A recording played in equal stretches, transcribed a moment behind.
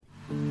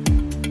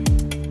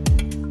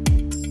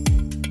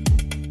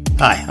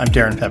Hi, I'm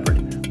Darren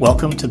Peppard.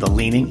 Welcome to the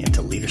Leaning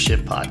into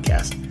Leadership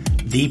podcast,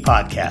 the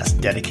podcast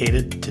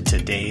dedicated to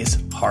today's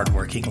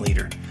hardworking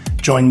leader.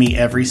 Join me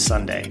every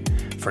Sunday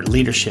for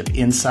leadership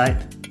insight,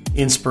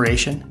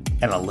 inspiration,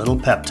 and a little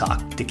pep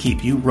talk to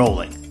keep you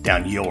rolling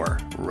down your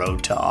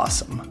road to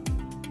awesome.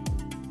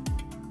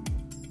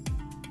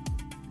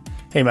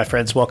 Hey, my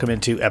friends, welcome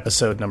into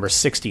episode number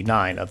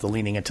 69 of the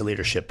Leaning into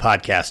Leadership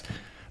podcast.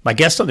 My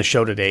guest on the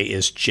show today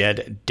is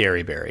Jed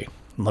Dearybury.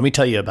 Let me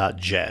tell you about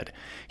Jed.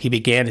 He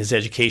began his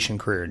education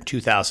career in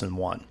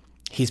 2001.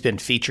 He's been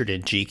featured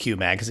in GQ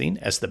magazine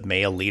as the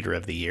Male Leader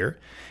of the Year.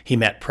 He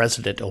met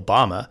President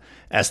Obama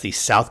as the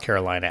South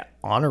Carolina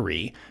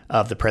honoree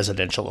of the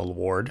Presidential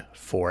Award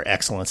for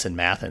Excellence in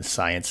Math and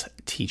Science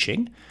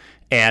Teaching.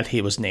 And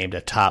he was named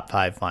a top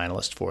 5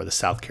 finalist for the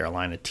South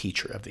Carolina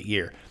Teacher of the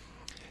Year.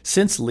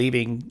 Since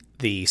leaving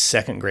the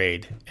second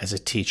grade as a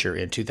teacher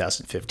in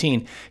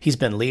 2015, he's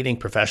been leading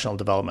professional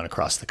development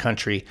across the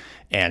country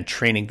and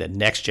training the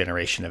next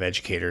generation of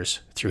educators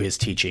through his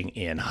teaching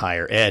in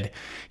higher ed.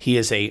 He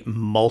is a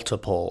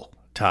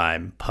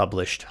multiple-time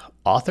published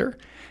author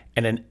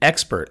and an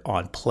expert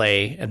on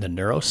play and the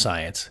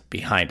neuroscience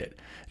behind it.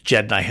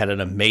 Jed and I had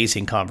an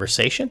amazing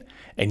conversation,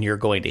 and you're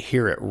going to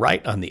hear it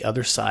right on the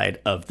other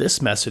side of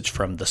this message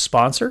from the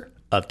sponsor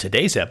of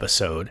today's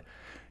episode,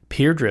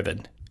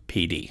 Peer-Driven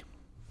PD.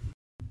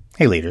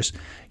 Hey leaders,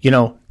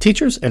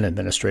 teachers and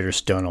administrators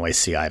don't always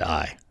see eye to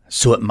eye,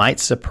 so it might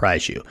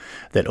surprise you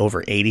that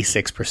over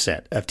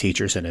 86% of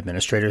teachers and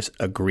administrators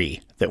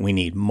agree that we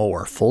need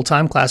more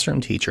full-time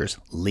classroom teachers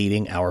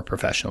leading our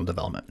professional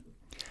development.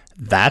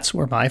 That's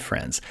where my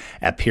friends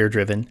at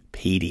Peer-Driven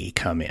PD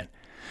come in.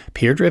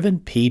 Peer-Driven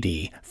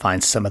PD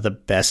finds some of the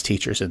best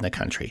teachers in the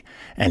country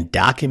and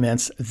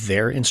documents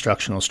their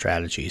instructional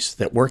strategies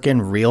that work in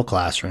real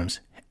classrooms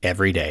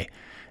every day.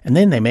 And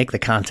then they make the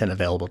content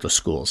available to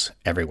schools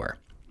everywhere.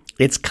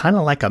 It's kind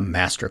of like a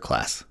master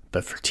class,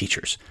 but for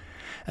teachers.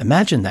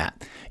 Imagine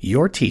that.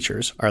 Your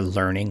teachers are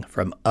learning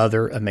from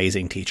other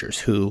amazing teachers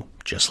who,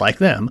 just like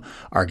them,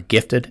 are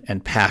gifted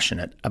and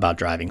passionate about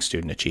driving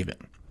student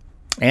achievement.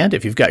 And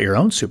if you've got your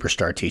own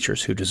superstar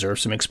teachers who deserve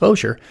some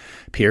exposure,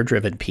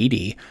 Peer-Driven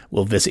PD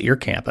will visit your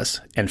campus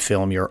and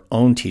film your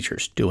own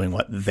teachers doing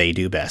what they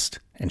do best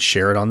and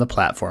share it on the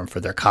platform for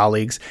their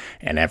colleagues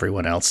and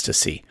everyone else to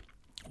see.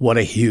 What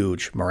a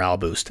huge morale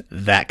boost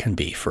that can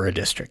be for a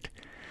district.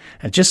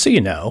 And just so you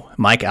know,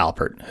 Mike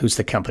Alpert, who's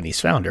the company's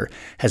founder,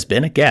 has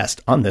been a guest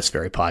on this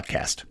very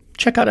podcast.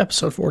 Check out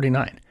episode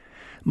 49.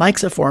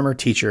 Mike's a former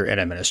teacher and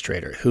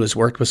administrator who has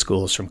worked with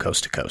schools from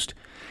coast to coast.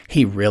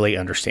 He really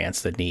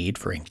understands the need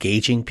for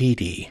engaging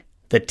PD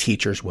that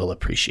teachers will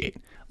appreciate.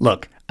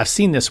 Look, I've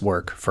seen this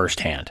work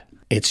firsthand.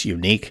 It's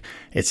unique,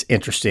 it's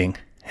interesting,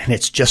 and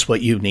it's just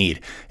what you need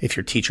if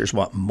your teachers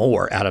want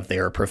more out of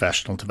their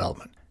professional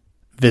development.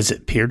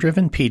 Visit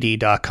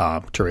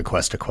peerdrivenpd.com to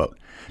request a quote.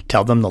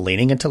 Tell them the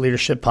Leaning into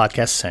Leadership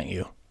podcast sent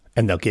you,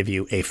 and they'll give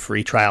you a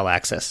free trial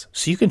access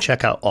so you can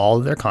check out all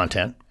of their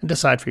content and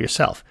decide for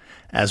yourself.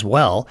 As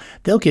well,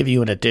 they'll give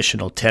you an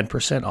additional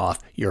 10% off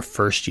your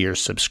first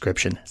year's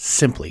subscription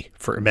simply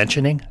for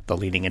mentioning the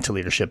Leaning into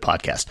Leadership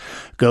podcast.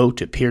 Go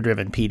to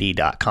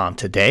peerdrivenpd.com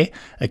today.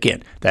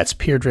 Again, that's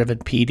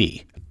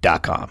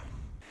peerdrivenpd.com.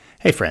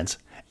 Hey friends.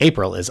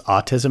 April is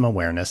Autism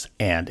Awareness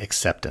and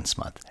Acceptance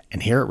Month,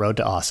 and here at Road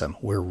to Awesome,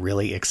 we're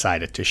really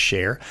excited to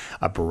share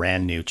a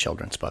brand new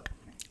children's book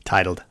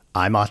titled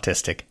I'm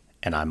Autistic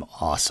and I'm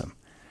Awesome.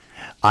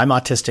 I'm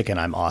Autistic and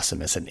I'm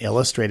Awesome is an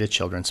illustrated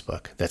children's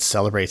book that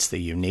celebrates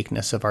the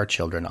uniqueness of our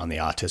children on the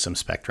autism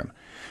spectrum.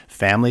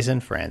 Families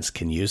and friends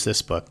can use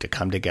this book to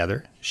come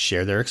together,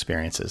 share their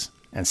experiences,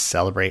 and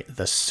celebrate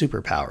the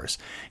superpowers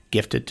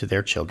gifted to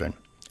their children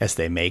as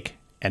they make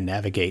and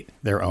navigate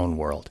their own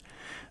world.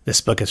 This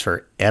book is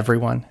for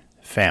everyone,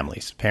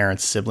 families,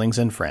 parents, siblings,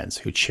 and friends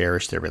who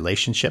cherish their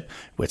relationship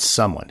with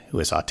someone who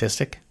is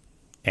autistic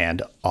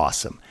and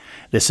awesome.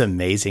 This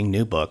amazing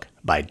new book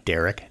by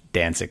Derek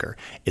Danziger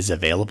is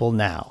available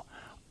now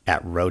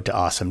at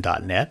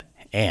roadtoawesome.net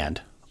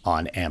and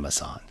on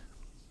Amazon.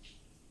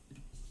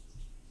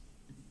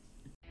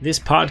 This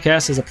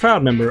podcast is a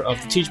proud member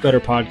of the Teach Better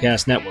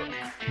Podcast Network.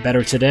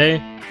 Better today,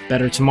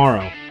 better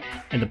tomorrow,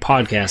 and the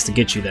podcast to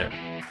get you there.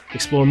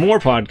 Explore more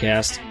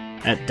podcasts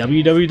at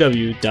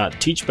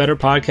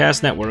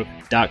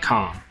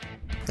www.teachbetterpodcastnetwork.com.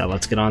 Now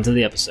let's get on to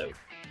the episode.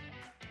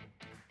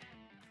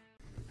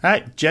 All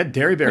right, Jed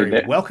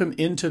Dearybury, welcome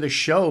into the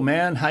show,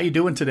 man. How you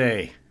doing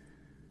today?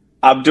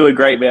 I'm doing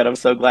great, man. I'm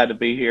so glad to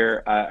be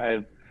here.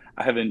 I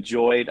have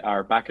enjoyed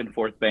our back and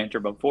forth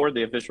banter before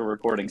the official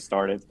recording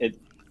started.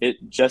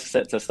 It just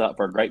sets us up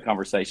for a great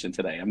conversation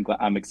today.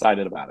 I'm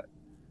excited about it.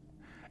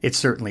 It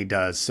certainly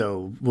does.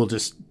 So we'll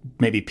just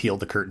maybe peel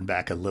the curtain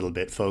back a little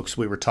bit, folks.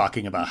 We were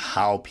talking about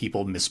how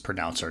people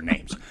mispronounce our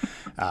names.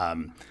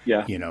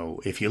 Yeah.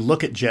 If you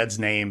look at Jed's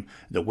name,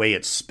 the way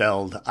it's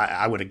spelled,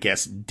 I would have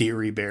guessed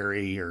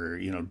Dearybury or,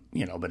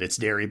 but it's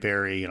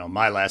Dearybury.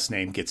 My last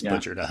name gets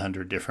butchered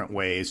 100 different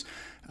ways.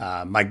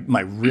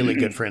 My really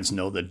good friends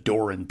know the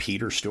Dor and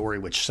Peter story,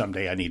 which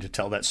someday I need to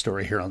tell that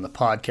story here on the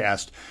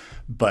podcast.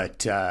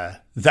 But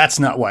that's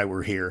not why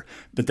we're here.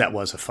 But that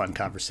was a fun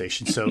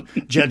conversation. So,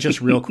 Jed,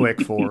 just real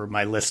quick for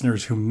my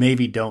listeners who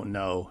maybe don't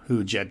know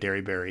who Jed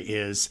Dearybury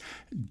is,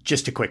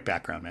 just a quick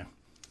background, man.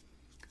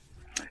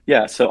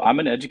 Yeah, so I'm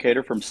an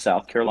educator from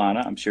South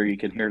Carolina. I'm sure you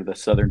can hear the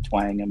Southern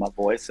twang in my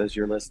voice as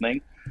you're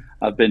listening.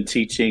 I've been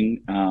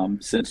teaching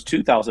since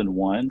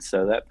 2001,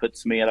 so that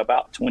puts me at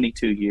about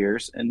 22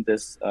 years in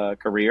this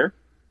career.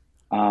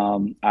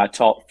 I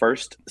taught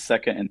first,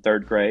 second, and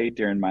third grade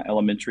during my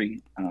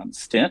elementary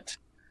stint,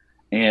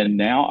 and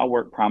now I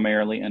work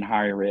primarily in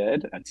higher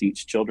ed. I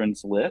teach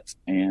children's lit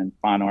and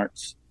fine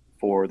arts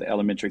for the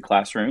elementary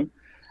classroom.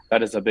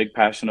 That is a big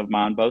passion of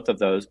mine, both of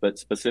those, but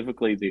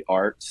specifically the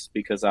arts,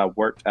 because I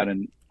worked at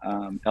an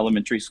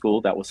elementary school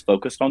that was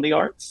focused on the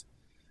arts.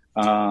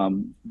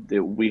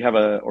 We have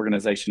an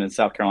organization in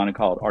South Carolina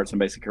called Arts and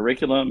Basic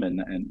Curriculum,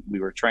 and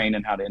we were trained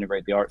in how to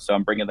integrate the arts. So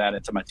I'm bringing that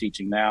into my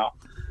teaching now.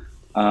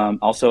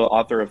 Also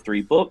author of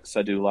 3 books.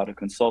 I do a lot of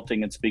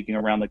consulting and speaking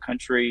around the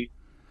country.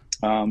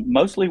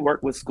 Mostly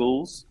work with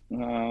schools,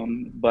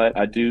 but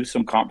I do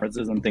some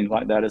conferences and things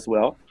like that as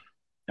well.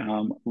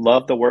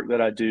 Love the work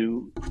that I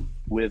do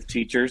with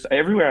teachers.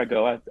 Everywhere I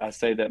go, I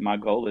say that my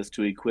goal is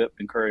to equip,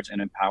 encourage,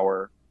 and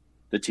empower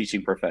the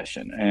teaching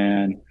profession.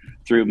 And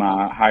through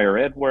my higher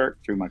ed work,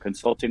 through my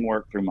consulting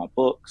work, through my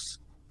books,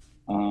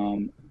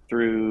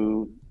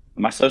 through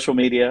my social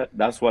media,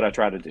 that's what I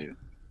try to do.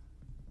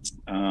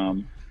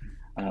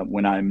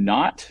 When I'm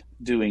not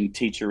doing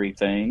teachery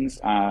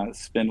things, I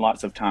spend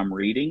lots of time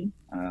reading.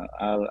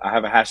 I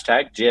have a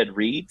hashtag, Jed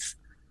Reads.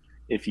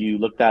 If you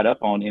look that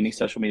up on any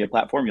social media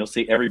platform, you'll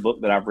see every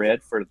book that I've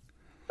read for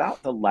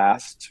about the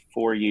last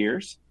 4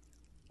 years.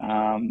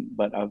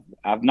 But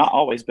I've not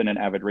always been an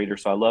avid reader,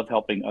 so I love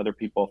helping other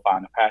people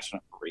find a passion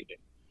for reading.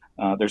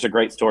 There's a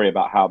great story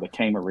about how I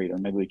became a reader.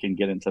 Maybe we can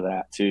get into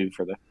that too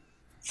for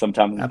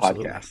sometime in the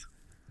podcast.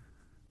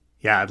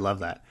 Yeah, I'd love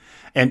that.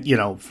 And,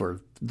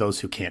 for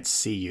those who can't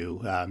see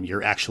you,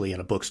 you're actually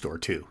in a bookstore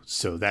too.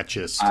 So that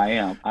just I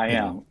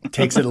am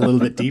takes it a little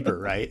bit deeper,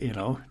 right?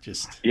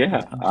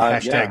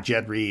 Hashtag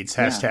Jed Reads,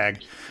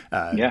 hashtag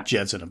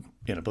Jed's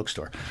in a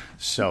bookstore.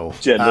 So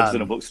Jed lives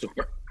in a bookstore.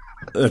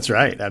 That's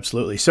right,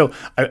 absolutely. So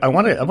I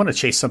want to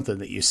chase something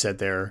that you said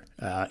there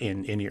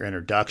in your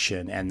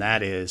introduction, and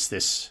that is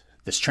this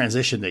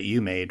transition that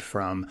you made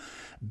from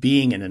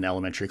being in an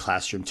elementary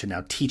classroom to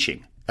now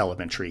teaching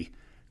elementary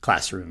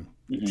classroom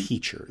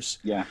teachers.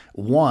 Yeah.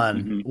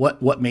 One,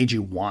 what made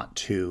you want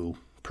to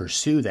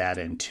pursue that?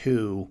 And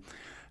two,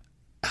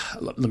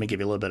 let me give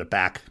you a little bit of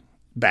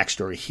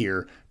backstory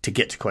here to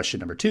get to question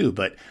number 2.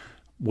 But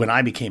when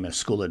I became a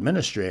school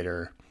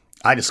administrator,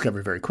 I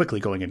discovered very quickly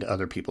going into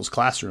other people's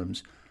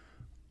classrooms,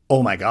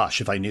 oh my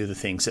gosh, if I knew the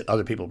things that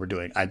other people were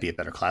doing, I'd be a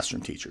better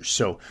classroom teacher.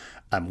 So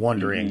I'm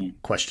wondering,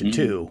 question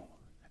 2,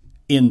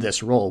 in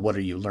this role, what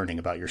are you learning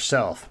about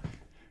yourself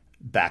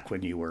back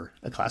when you were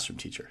a classroom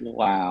teacher?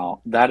 Wow.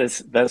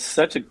 That's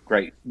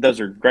those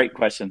are great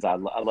questions. I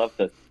love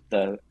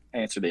the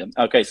answer to them.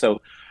 Okay.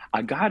 So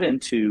I got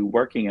into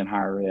working in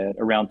higher ed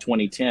around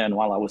 2010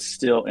 while I was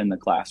still in the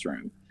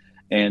classroom.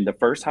 And the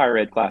first higher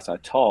ed class I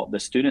taught, the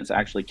students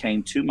actually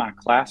came to my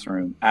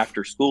classroom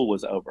after school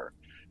was over.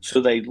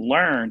 So they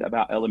learned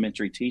about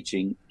elementary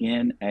teaching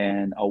in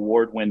an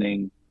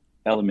award-winning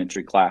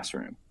elementary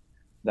classroom.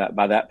 That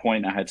by that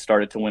point, I had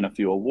started to win a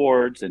few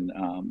awards, and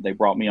they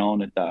brought me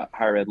on at the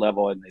higher ed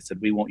level, and they said,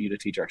 "We want you to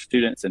teach our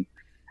students."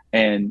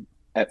 And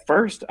at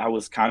first, I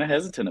was kind of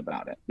hesitant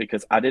about it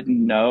because I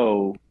didn't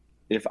know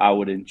if I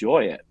would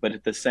enjoy it. But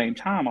at the same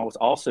time, I was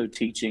also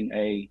teaching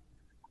a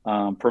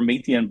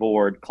Promethean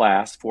board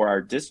class for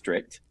our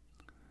district,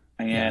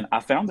 and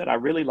I found that I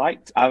really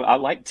liked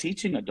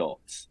teaching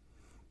adults,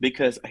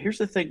 because here's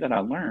the thing that I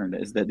learned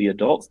is that the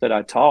adults that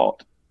I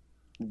taught,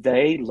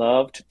 they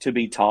loved to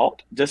be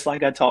taught, just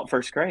like I taught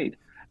first grade,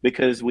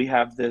 because we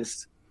have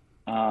this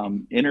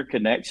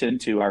interconnection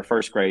to our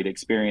first grade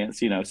experience,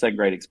 second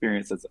grade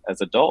experience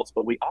as adults,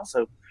 but we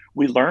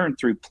learn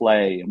through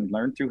play, and we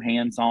learn through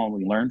hands-on,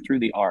 we learn through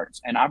the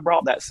arts. And I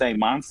brought that same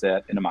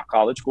mindset into my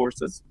college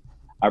courses.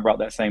 I brought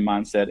that same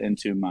mindset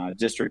into my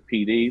district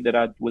PD that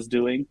I was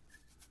doing,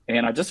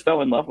 and I just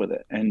fell in love with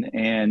it.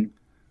 And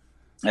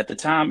at the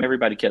time,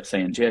 everybody kept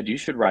saying, "Jed, you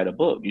should write a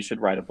book. You should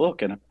write a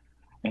book." And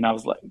I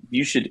was like,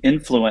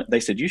 they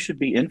said, you should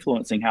be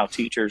influencing how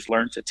teachers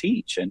learn to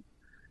teach. And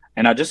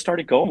I just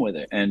started going with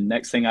it. And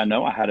next thing I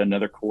know, I had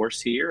another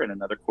course here and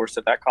another course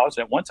at that college.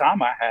 At one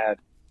time I had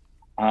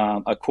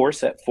a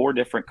course at 4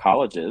 different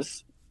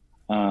colleges.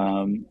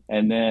 And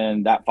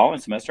then that following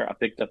semester, I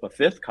picked up a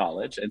 5th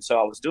college. And so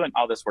I was doing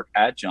all this work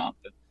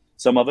adjunct.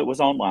 Some of it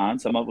was online,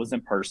 some of it was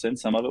in person,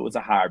 some of it was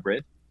a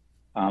hybrid.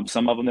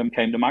 Some of them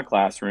came to my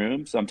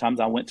classroom.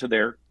 Sometimes I went to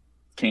their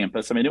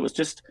campus. I mean, it was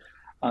just,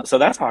 so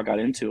that's how I got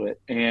into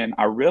it. And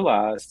I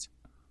realized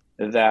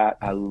that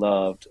I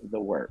loved the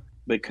work,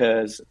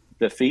 because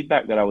the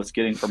feedback that I was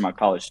getting from my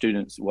college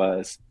students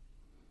was,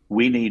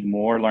 we need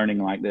more learning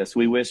like this.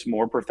 We wish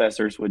more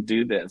professors would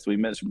do this. We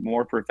wish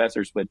more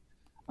professors would,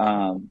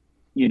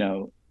 you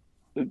know,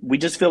 we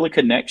just feel a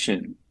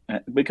connection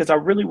because I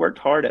really worked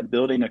hard at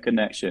building a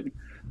connection.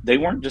 They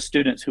weren't just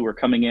students who were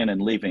coming in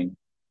and leaving,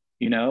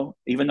 you know,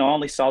 even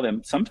though I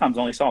sometimes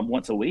only saw them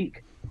once a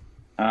week.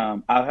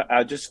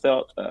 I just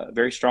felt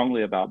very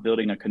strongly about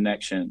building a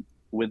connection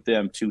with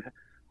them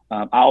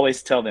I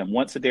always tell them,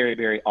 once a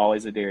Dearybury,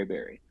 always a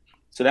Dearybury.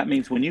 So that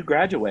means when you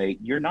graduate,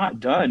 you're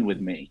not done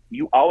with me.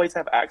 You always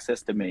have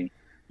access to me.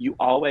 You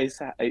always,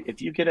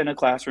 if you get in a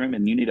classroom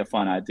and you need a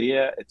fun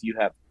idea, if you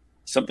have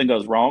something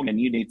goes wrong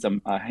and you need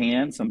some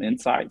hand, some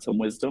insight, some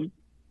wisdom,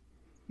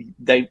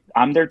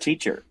 I'm their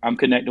teacher. I'm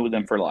connected with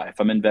them for life.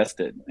 I'm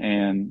invested.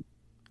 And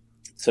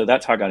so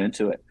that's how I got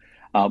into it.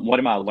 What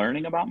am I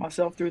learning about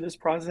myself through this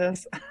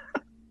process?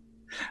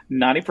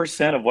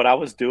 90% of what I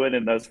was doing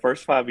in those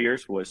first 5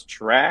 years was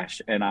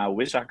trash, and I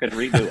wish I could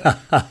redo it.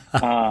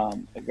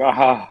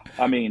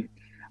 I mean,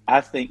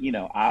 I think, you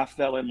know, I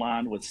fell in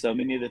line with so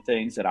many of the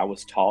things that I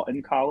was taught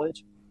in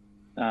college.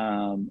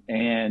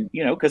 And,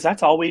 you know, because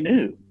that's all we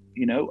knew.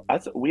 You know,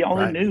 we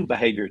only knew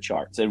behavior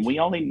charts, and we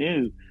only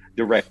knew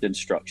direct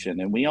instruction.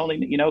 And we only,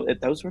 you know,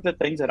 those were the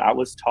things that I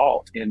was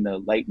taught in the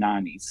late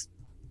 90s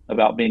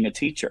about being a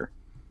teacher.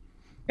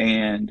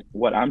 And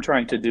what I'm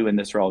trying to do in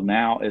this role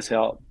now is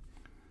help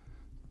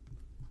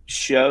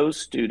show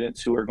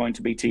students who are going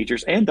to be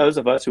teachers and those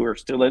of us who are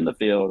still in the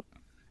field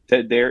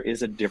that there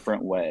is a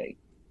different way,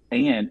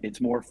 and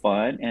it's more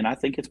fun, and I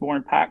think it's more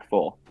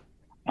impactful,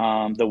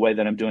 the way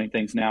that I'm doing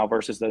things now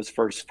versus those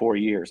first 4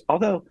 years.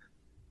 Although,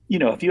 you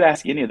know, if you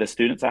ask any of the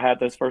students I had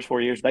those first 4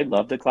 years, they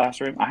loved the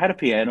classroom. I had a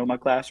piano in my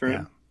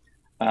classroom.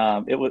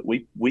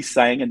 We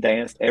sang and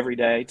danced every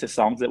day to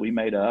songs that we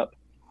made up.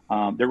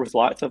 There was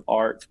lots of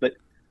arts, but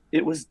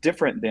it was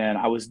different then.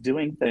 I was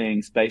doing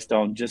things based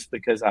on just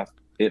because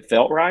it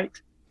felt right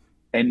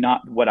and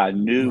not what I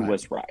knew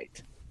was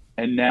right.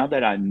 And now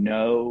that I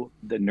know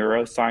the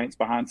neuroscience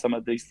behind some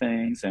of these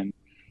things and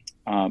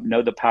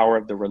know the power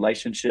of the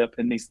relationship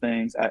in these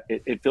things,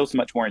 it feels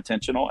much more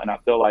intentional. And I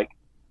feel like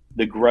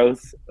the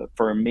growth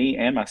for me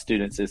and my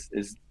students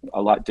is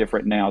a lot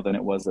different now than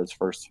it was those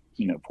first,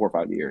 4 or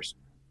 5 years.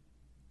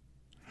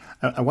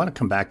 I want to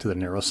come back to the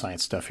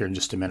neuroscience stuff here in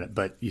just a minute,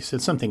 but you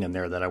said something in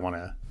there that I want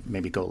to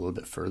maybe go a little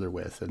bit further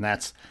with, and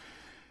that's,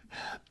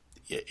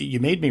 you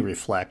made me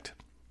reflect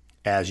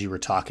as you were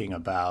talking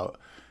about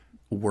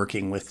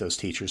working with those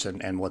teachers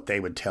and what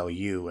they would tell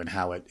you and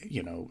how it,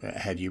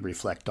 had you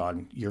reflect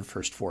on your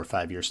first 4 or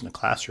 5 years in the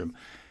classroom.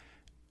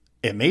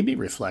 It made me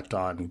reflect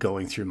on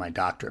going through my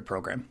doctorate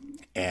program,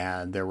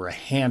 and there were a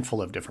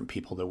handful of different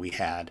people that we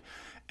had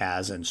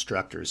as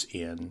instructors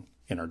in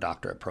our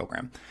doctorate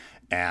program.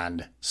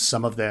 And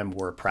some of them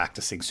were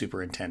practicing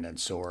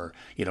superintendents or,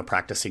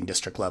 practicing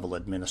district level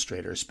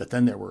administrators. But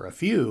then there were a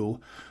few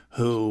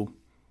who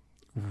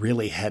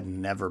really had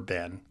never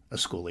been a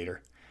school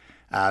leader.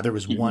 There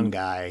was one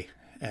guy,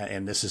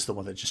 and this is the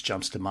one that just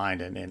jumps to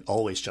mind and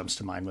always jumps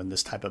to mind when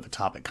this type of a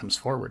topic comes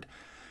forward.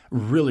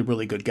 Really,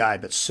 really good guy,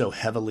 but so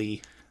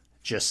heavily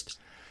just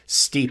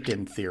steeped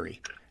in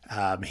theory.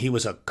 He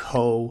was a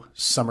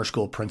summer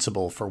school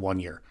principal for 1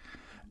 year,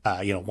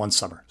 one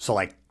summer. So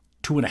like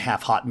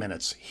 2.5 hot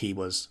minutes, he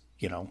was,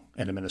 an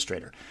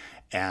administrator,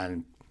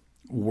 and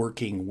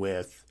working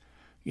with,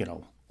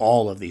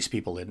 all of these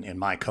people in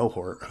my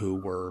cohort who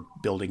were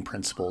building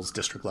principals,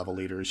 district level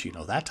leaders,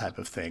 that type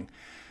of thing.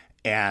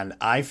 And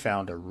I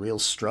found a real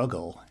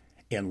struggle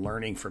in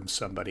learning from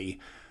somebody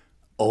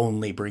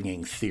only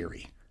bringing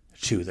theory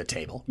to the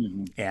table.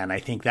 Mm-hmm. And I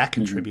think that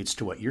contributes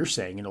to what you're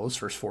saying. Those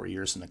first 4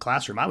 years in the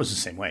classroom, I was the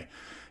same way.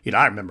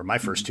 I remember my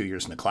first 2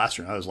 years in the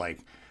classroom, I was like,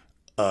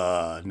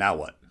 now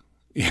what?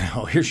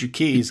 Here's your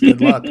keys.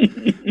 Good luck.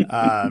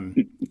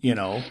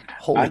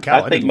 Holy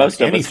cow! I think most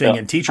of anything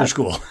in teacher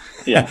school.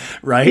 Yeah.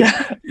 Right.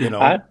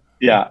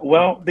 Yeah.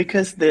 Well,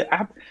 because the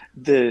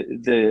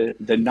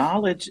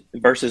knowledge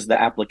versus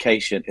the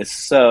application is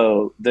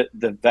so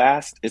the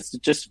vast. It's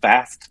just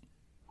vast.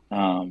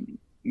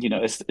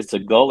 It's a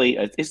gully.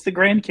 It's the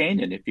Grand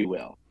Canyon, if you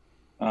will.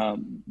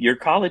 Your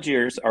college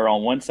years are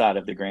on one side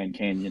of the Grand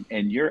Canyon,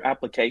 and your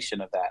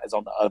application of that is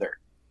on the other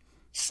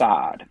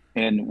side.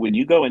 And when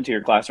you go into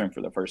your classroom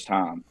for the first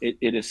time, it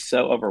is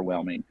so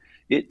overwhelming.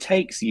 It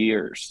takes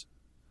years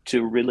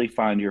to really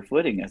find your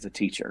footing as a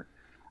teacher.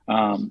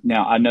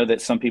 Now, I know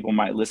that some people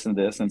might listen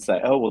to this and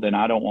say, oh, well, then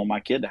I don't want my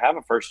kid to have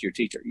a first-year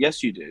teacher.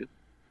 Yes, you do.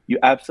 You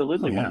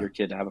absolutely want your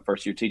kid to have a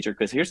first-year teacher,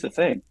 because here's the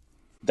thing.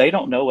 They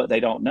don't know what they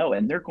don't know,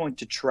 and they're going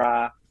to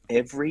try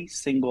every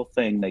single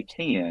thing they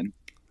can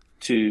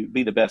to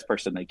be the best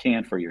person they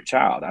can for your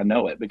child. I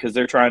know it, because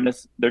they're trying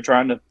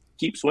to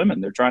keep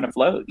swimming. They're trying to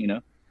float,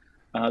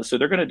 so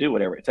they're going to do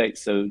whatever it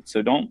takes. So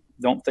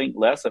don't think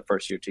less of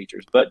first year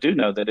teachers, but do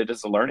know that it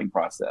is a learning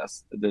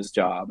process, this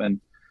job. And,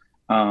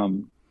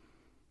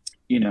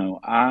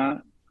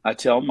 I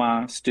tell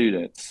my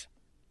students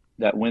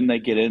that when they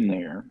get in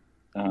there,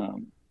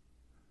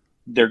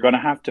 they're going to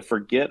have to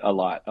forget a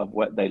lot of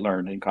what they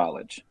learned in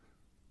college.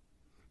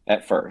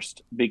 at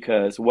first,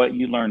 because what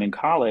you learn in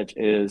college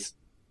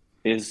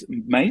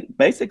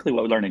basically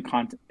what we learn in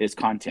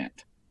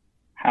content,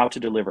 how to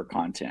deliver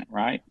content,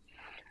 right?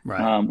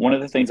 Right. One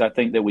of the things I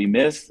think that we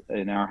miss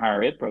in our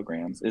higher ed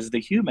programs is the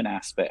human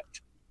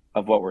aspect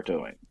of what we're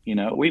doing.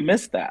 We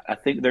miss that. I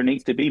think there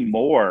needs to be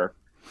more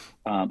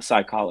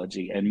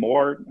psychology and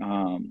more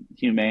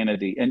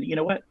humanity. And you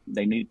know what?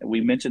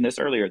 We mentioned this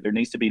earlier. There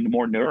needs to be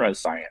more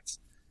neuroscience.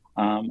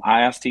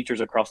 I asked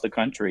teachers across the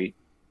country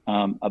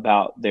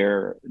about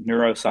their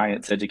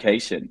neuroscience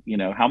education.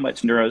 How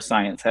much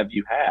neuroscience have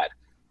you had?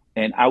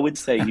 And I would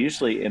say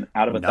usually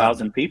out of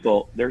 1,000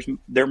 people,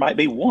 there might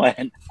be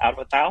one out of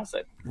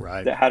 1,000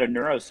 right. that had a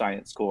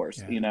neuroscience course,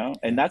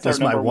 and that's does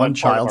our my one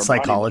child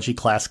psychology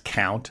body. Class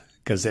count?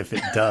 Because if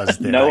it does,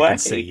 then No I way. can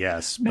say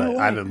yes. No But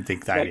way. I don't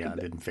think that. I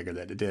didn't figure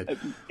that it did.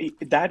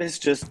 That is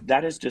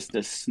just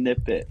a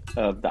snippet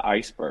of the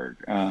iceberg.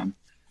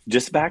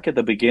 Just back at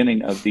the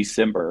beginning of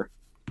December,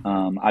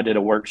 I did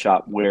a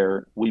workshop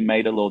where we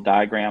made a little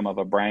diagram of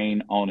a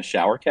brain on a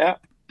shower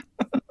cap.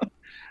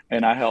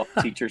 And I helped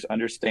teachers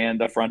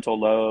understand the frontal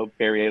lobe,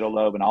 parietal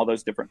lobe, and all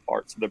those different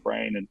parts of the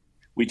brain. And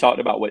we talked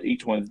about what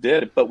each one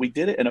did, but we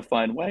did it in a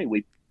fun way.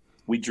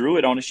 We drew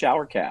it on a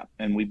shower cap,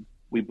 and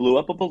we blew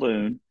up a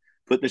balloon,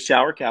 put the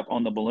shower cap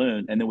on the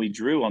balloon, and then we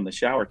drew on the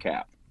shower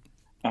cap.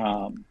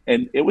 And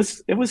it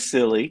was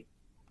silly,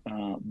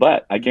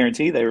 but I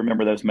guarantee they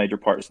remember those major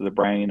parts of the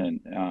brain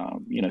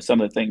and some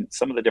of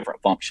the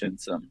different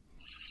functions.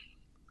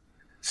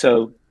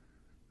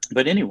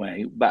 But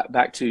anyway,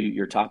 back to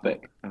your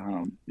topic,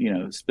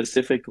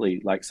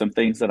 specifically like some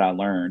things that I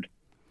learned.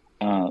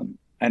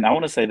 And I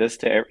want to say this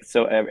to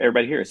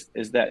everybody here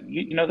is that,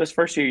 those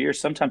first few years,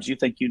 sometimes you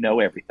think you know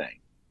everything.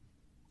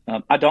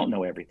 I don't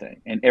know everything.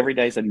 And every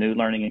day is a new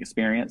learning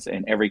experience.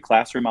 And every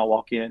classroom I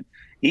walk in,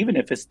 even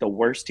if it's the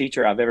worst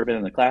teacher I've ever been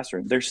in the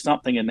classroom, there's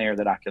something in there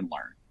that I can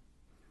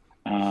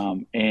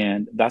learn.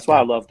 And that's why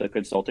I love the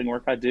consulting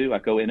work I do. I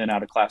go in and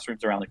out of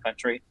classrooms around the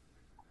country.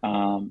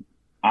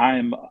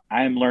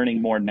 I'm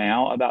learning more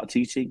now about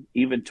teaching,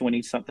 even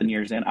 20-something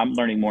years in. I'm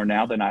learning more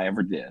now than I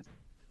ever did.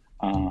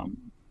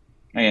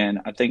 And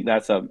I think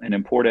that's an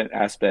important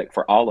aspect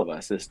for all of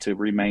us, is to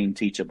remain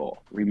teachable.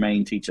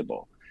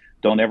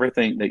 Don't ever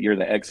think that you're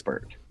the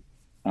expert.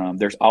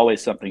 There's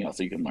always something else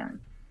you can learn.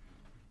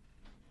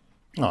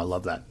 Oh, I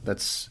love that.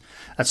 That's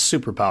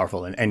super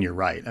powerful. And you're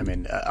right. I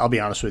mean, I'll be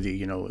honest with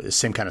you,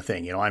 same kind of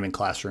thing. I'm in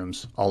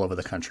classrooms all over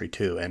the country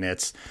too. And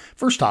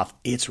first off,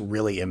 it's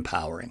really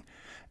empowering.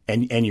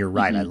 And you're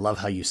right. Mm-hmm. I love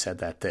how you said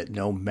that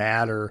no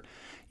matter,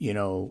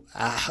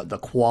 the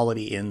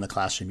quality in the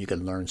classroom, you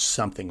can learn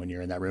something when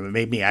you're in that room. It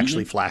made me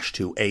actually flash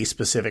to a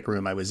specific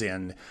room I was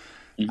in,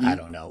 I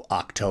don't know,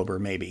 October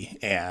maybe.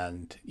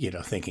 And,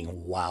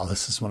 thinking, wow,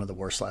 this is one of the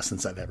worst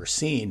lessons I've ever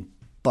seen.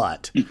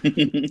 But,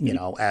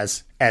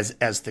 as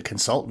the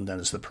consultant and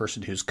as the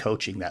person who's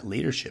coaching that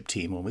leadership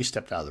team, when we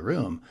stepped out of the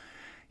room,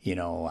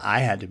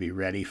 I had to be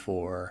ready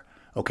for,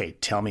 okay,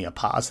 tell me a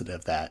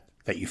positive that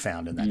you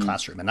found in that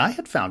classroom. And I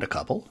had found a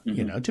couple,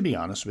 to be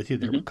honest with you,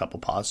 there were a couple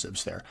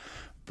positives there.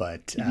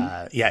 But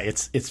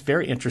it's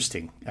very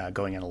interesting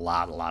going in a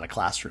lot of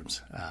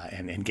classrooms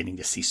and getting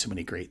to see so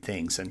many great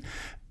things. And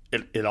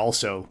it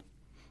also,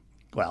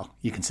 well,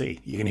 you can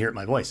hear it in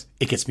my voice.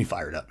 It gets me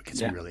fired up. It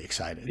gets me really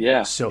excited.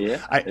 Yeah. So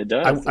it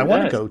does. I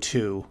want to go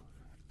to,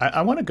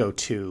 I want to go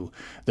to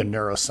the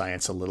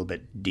neuroscience a little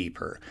bit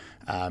deeper.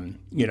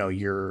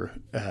 Your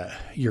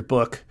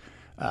book,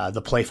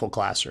 The Playful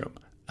Classroom,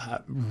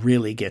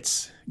 really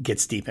gets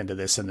deep into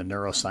this and the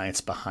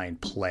neuroscience behind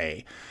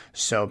play.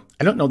 So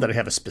I don't know that I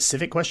have a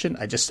specific question.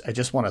 I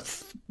just want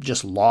to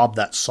just lob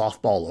that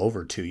softball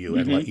over to you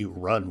and let you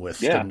run with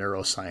the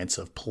neuroscience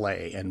of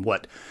play and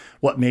what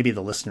maybe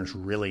the listeners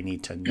really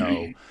need to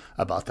know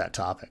about that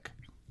topic.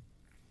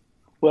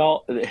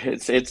 Well,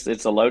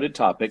 it's a loaded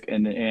topic,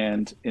 and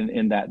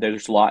in that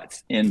there's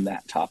lots in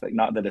that topic.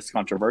 Not that it's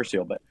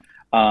controversial, but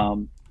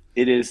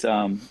it is.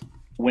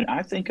 When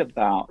I think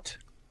about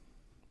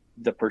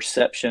the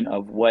perception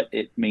of what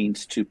it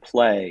means to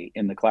play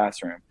in the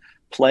classroom,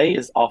 play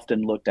is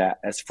often looked at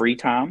as free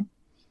time.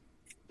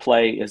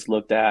 Play is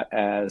looked at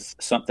as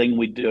something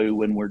we do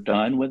when we're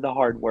done with the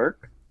hard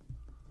work.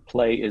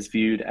 Play is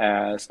viewed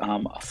as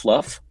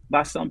fluff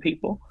by some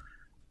people.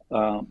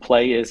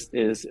 Play is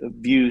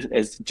viewed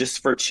as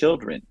just for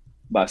children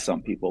by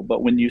some people.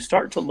 But when you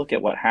start to look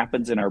at what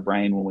happens in our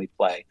brain when we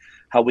play,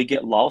 how we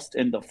get lost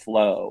in the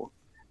flow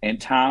and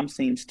time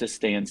seems to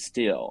stand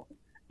still,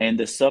 and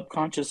the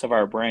subconscious of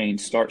our brain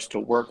starts to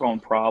work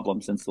on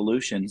problems and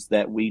solutions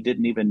that we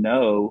didn't even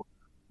know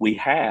we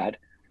had.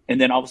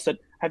 And then all of a sudden,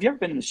 have you ever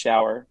been in the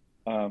shower,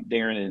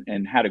 Darren,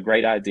 and had a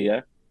great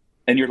idea?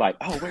 And you're like,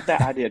 oh, where'd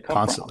that idea come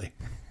Constantly.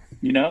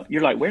 from?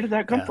 You're like, where did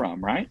that come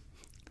from, right?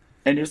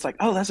 And it's like,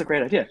 oh, that's a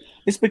great idea.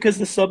 It's because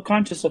the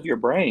subconscious of your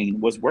brain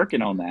was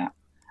working on that.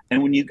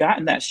 And when you got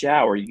in that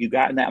shower, you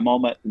got in that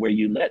moment where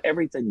you let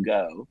everything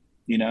go,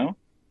 and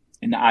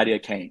the idea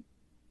came.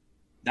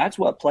 That's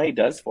what play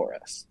does for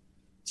us.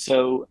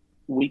 So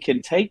we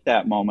can take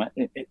that moment.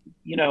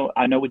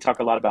 I know we talk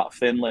a lot about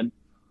Finland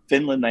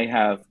Finland, they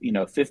have,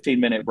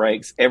 15-minute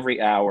breaks every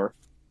hour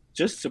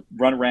just to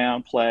run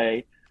around,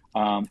 play.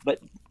 But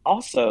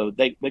also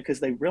because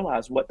they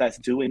realize what that's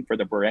doing for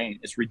the brain,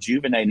 it's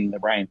rejuvenating the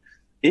brain.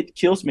 It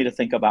kills me to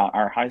think about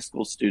our high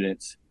school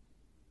students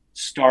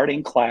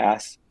starting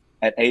class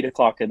at 8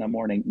 o'clock in the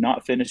morning,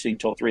 not finishing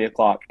till 3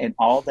 o'clock, and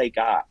all they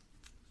got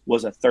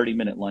was a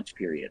 30-minute lunch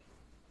period.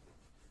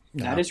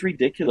 Yeah. That is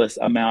ridiculous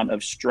amount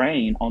of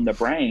strain on the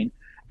brain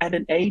at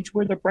an age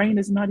where the brain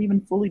is not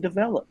even fully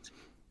developed.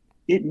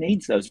 It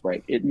needs those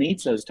breaks. It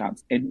needs those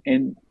times.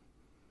 And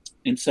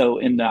so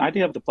in the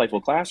idea of the playful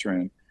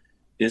classroom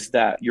is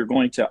that you're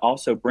going to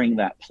also bring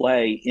that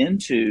play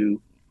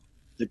into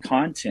the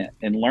content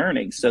and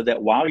learning, so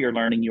that while you're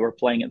learning, you're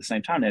playing at the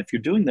same time. And if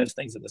you're doing those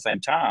things at the same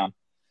time,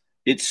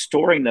 it's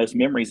storing those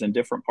memories in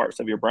different parts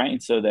of your brain,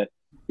 so that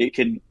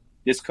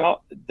it's called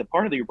the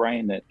part of your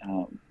brain that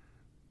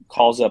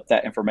calls up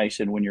that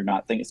information when you're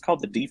not thinking. It's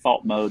called the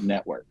default mode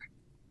network.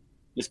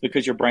 It's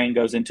because your brain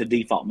goes into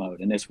default mode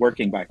and it's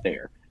working back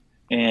there.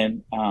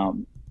 And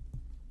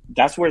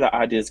that's where the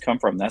ideas come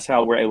from. That's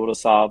how we're able to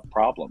solve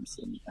problems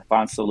and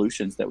find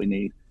solutions that we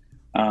need.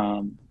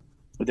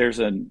 There's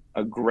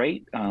a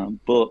great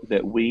book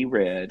that we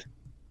read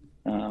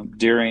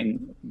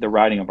during the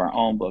writing of our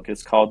own book.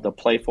 It's called The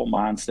Playful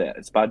Mindset.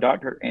 It's by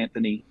Dr.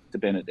 Anthony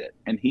DeBenedict,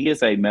 and he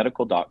is a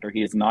medical doctor.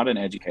 He is not an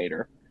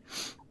educator.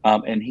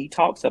 And he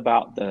talks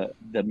about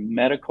the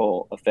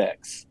medical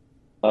effects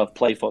of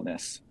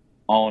playfulness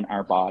on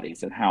our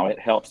bodies and how it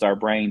helps our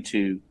brain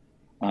to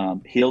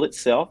heal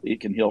itself. It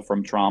can heal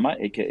from trauma.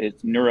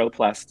 Its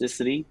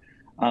neuroplasticity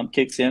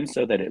kicks in,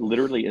 so that it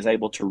literally is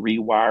able to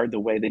rewire the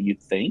way that you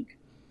think,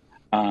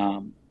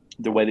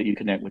 the way that you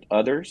connect with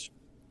others.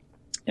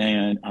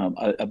 And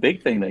a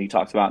big thing that he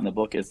talks about in the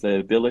book is the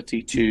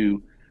ability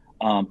to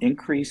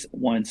increase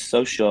one's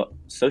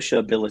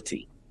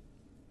sociability.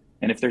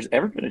 And if there's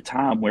ever been a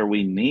time where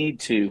we need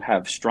to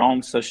have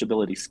strong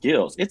sociability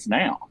skills, it's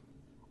now.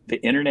 The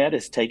internet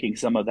is taking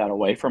some of that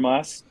away from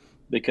us,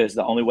 because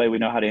the only way we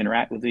know how to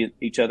interact with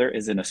each other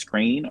is in a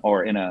screen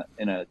or in a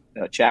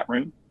chat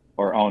room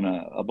or on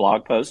a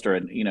blog post or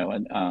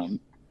the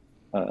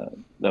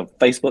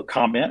Facebook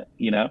comment.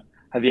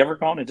 Have you ever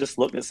gone and just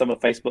looked at some of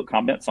Facebook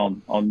comments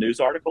on news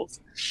articles?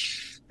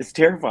 It's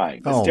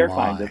terrifying. It's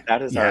terrifying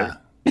that is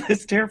our.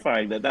 It's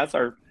terrifying that that's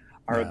our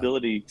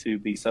ability to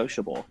be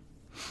sociable.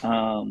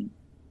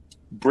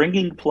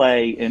 Bringing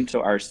play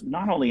into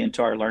not only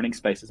into our learning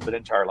spaces, but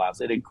into our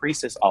lives. It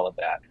increases all of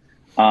that.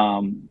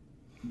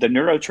 The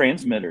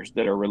neurotransmitters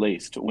that are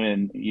released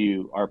when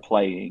you are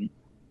playing,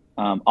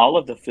 all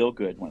of the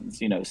feel-good ones,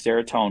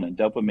 serotonin,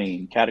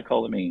 dopamine,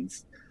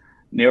 catecholamines,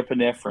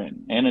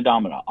 norepinephrine,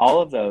 anandamide,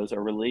 all of those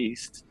are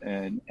released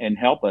and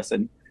help us.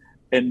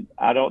 And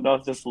I don't know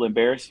if this will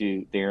embarrass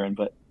you, Darren,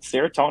 but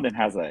serotonin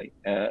has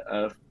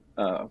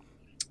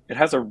it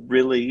has a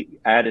really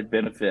added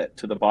benefit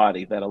to the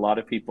body that a lot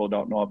of people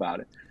don't know about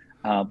it.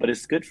 But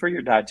it's good for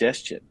your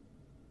digestion.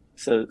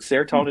 So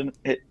serotonin,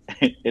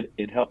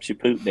 it helps you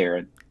poop,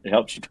 Darren. It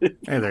helps you poop.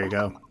 Hey, there you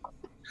go.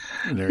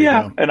 There you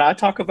go. And I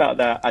talk about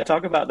that. I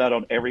talk about that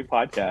on every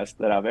podcast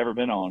that I've ever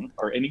been on,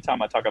 or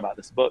anytime I talk about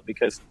this book,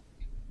 because,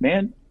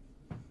 man,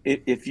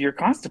 if you're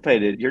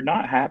constipated, you're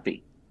not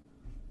happy.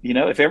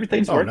 If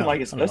everything's working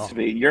like it's supposed to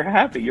be, you're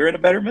happy. You're in a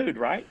better mood,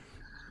 right?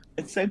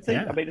 It's the same thing.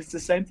 Yeah. I mean, it's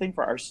the same thing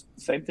for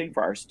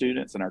our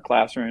students in our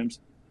classrooms.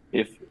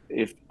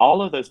 If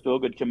all of those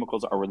feel-good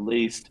chemicals are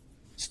released,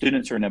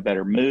 students are in a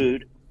better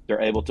mood.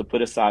 They're able to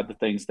put aside the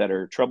things that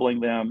are troubling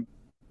them.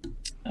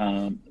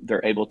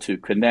 They're able to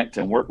connect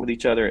and work with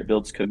each other. It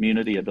builds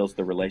community. It builds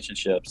the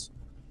relationships.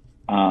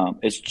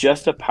 It's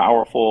just a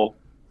powerful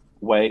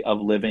way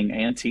of living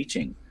and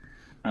teaching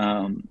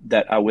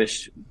that I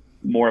wish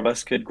more of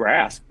us could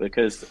grasp,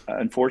 because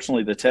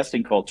unfortunately the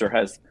testing culture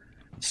has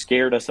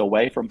scared us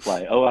away from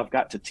play. Oh, I've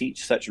got to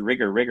teach such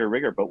rigor.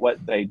 But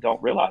what they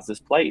don't realize is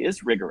play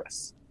is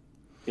rigorous.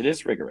 It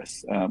is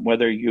rigorous.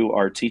 Whether you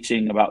are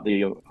teaching about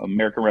the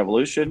American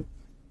Revolution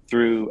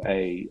through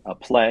a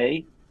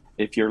play,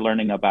 if you're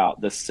learning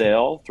about the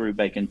cell through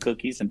baking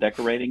cookies and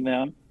decorating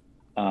them,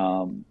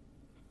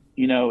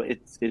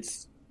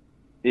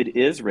 it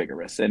is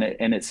rigorous, and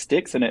it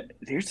sticks. And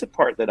here's the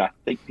part that I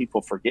think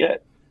people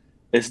forget,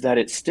 is that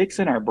it sticks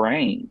in our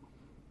brain.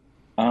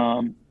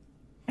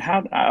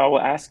 I will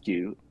ask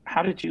you,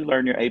 how did you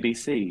learn your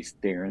ABCs,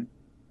 Darren?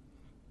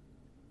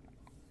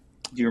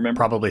 Do you remember?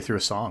 Probably through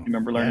a song. You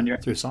remember learning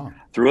through a song?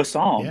 Through a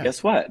song. Yeah.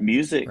 Guess what?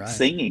 Music,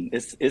 singing,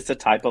 it's a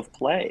type of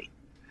play.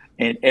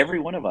 And every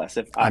one of us,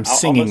 I'm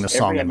singing the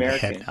song in my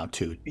head now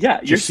too.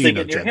 Yeah, you're singing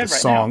in your head right now. The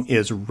song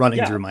is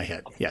running through my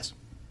head. Yes.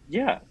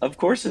 Yeah, of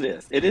course it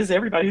is. It is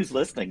everybody who's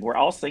listening. We're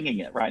all singing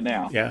it right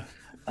now. Yeah.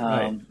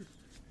 Right.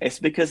 It's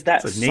because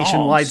that's a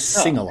nationwide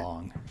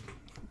sing-along.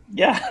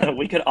 Yeah,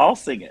 we could all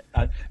sing it.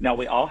 Now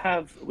we all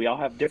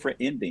have different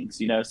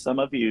endings. Some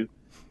of you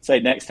say,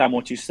 "Next time,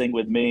 won't you sing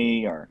with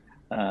me?" or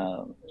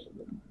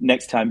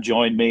 "Next time,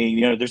 join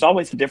me." There's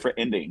always a different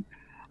ending,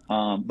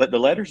 but the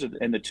letters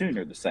and the tune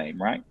are the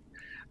same, right?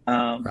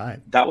 Right.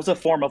 That was a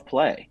form of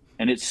play,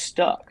 and it's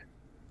stuck.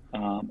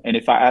 And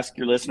if I ask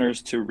your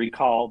listeners to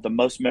recall the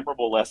most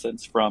memorable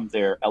lessons from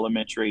their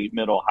elementary,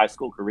 middle, high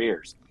school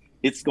careers,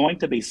 it's going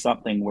to be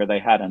something where they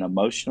had an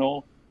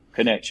emotional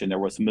connection. There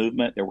was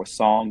movement, there was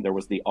song, there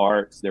was the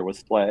arts, there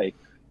was play.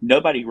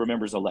 Nobody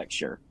remembers a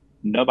lecture.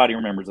 Nobody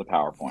remembers a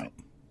PowerPoint.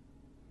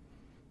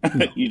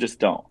 No. You just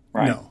don't,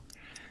 right? No.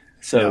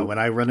 So when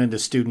I run into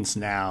students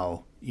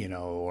now,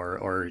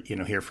 or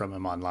hear from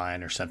them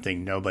online or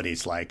something,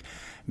 nobody's like,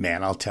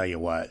 man, I'll tell you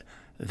what,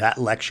 that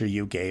lecture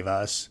you gave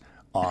us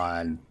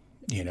on,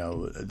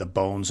 the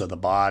bones of the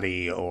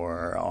body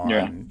or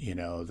on,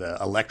 the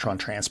electron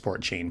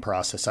transport chain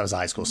process. I was a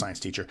high school science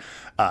teacher.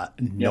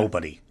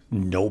 Nobody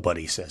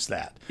says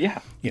that. Yeah.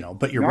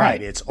 But you're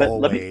right. It's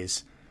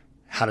always,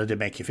 how did it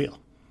make you feel?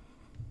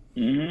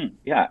 Mm-hmm.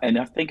 Yeah. And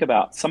I think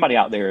about somebody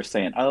out there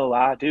saying, oh,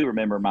 I do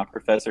remember my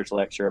professor's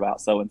lecture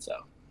about so-and-so.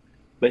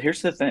 But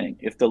here's the thing.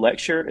 If the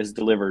lecture is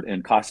delivered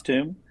in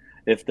costume,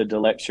 if the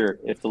lecture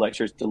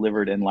is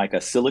delivered in like a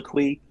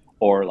soliloquy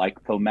or like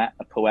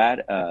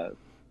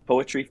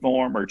poetry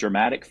form or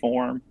dramatic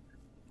form,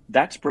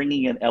 that's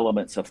bringing in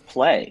elements of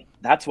play.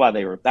 That's why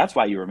you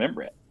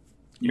remember it.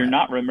 You're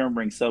not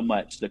remembering so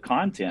much the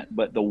content,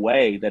 but the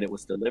way that it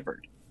was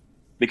delivered,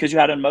 because you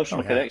had an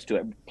emotional connection to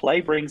it.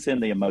 Play brings in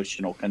the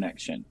emotional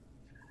connection.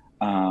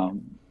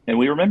 And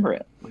we remember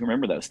it. We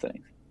remember those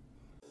things.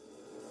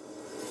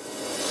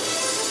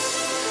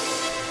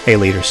 Hey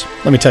leaders,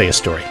 let me tell you a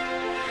story.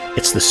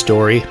 It's the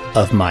story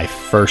of my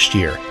first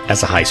year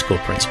as a high school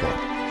principal.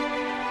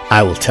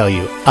 I will tell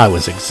you, I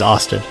was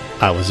exhausted,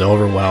 I was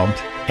overwhelmed,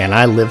 and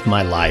I lived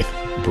my life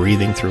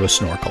breathing through a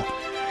snorkel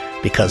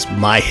because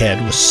my head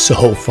was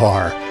so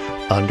far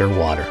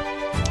underwater,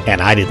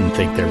 and I didn't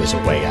think there was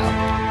a way out.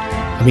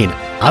 I mean,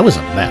 I was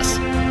a mess.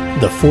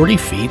 The 40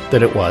 feet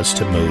that it was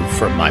to move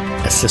from my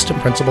assistant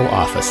principal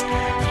office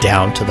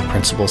down to the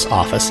principal's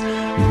office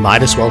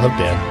might as well have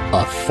been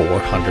a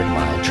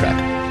 400-mile trek.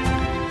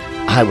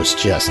 I was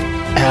just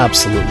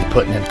absolutely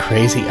putting in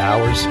crazy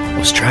hours. I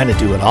was trying to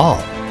do it all,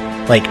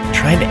 like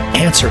trying to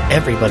answer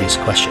everybody's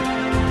question,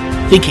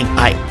 thinking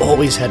I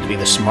always had to be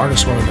the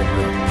smartest one in the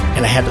room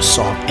and I had to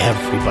solve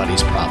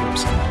everybody's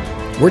problems.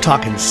 We're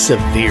talking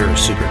severe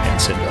Superman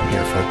syndrome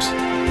here, folks.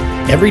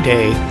 Every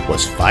day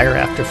was fire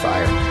after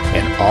fire,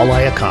 and all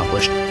I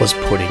accomplished was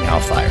putting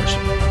out fires.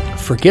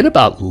 Forget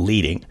about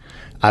leading.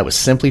 I was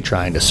simply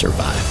trying to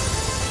survive.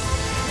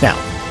 Now,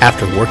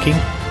 after working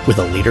with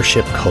a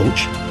leadership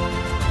coach,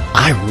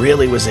 I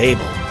really was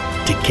able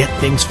to get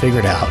things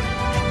figured out,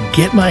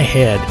 get my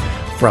head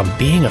from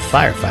being a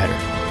firefighter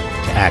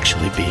to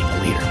actually being a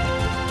leader.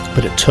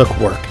 But it took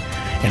work,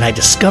 and I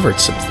discovered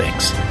some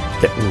things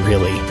that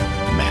really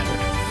mattered.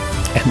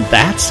 And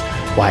that's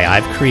why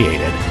I've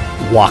created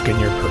Walk in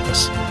Your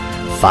Purpose,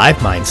 5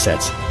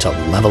 mindsets to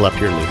level up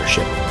your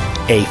leadership,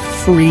 a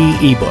free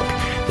ebook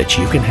that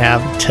you can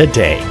have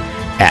today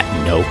at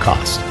no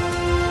cost.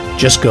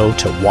 Just go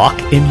to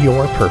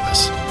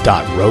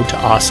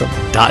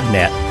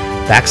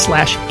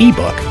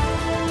walkinyourpurpose.roadtoawesome.net/ebook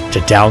to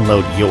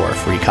download your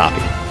free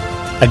copy.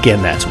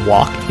 Again, that's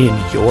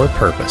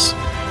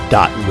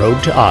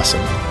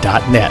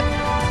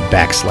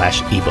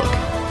walkinyourpurpose.roadtoawesome.net/ebook.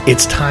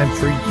 It's time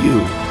for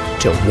you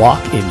to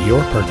walk in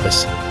your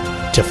purpose,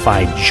 to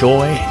find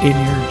joy in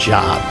your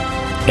job,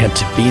 and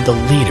to be the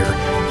leader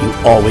you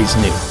always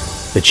knew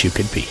that you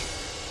could be.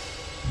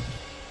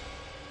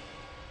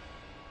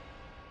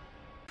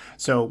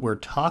 So we're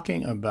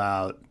talking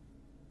about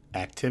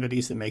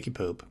activities that make you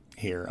poop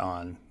here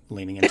on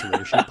Leaning Into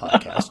Leadership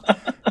podcast.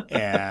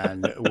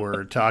 And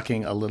we're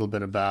talking a little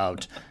bit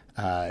about,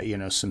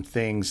 some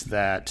things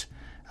that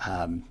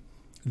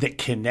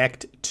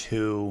connect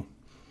to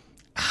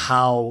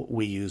how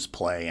we use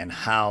play and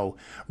how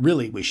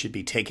really we should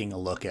be taking a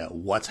look at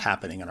what's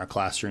happening in our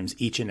classrooms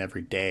each and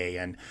every day.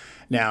 And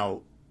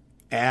now,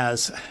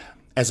 as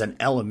an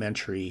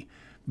elementary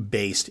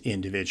based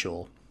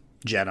individual,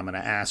 Jed, I'm going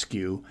to ask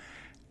you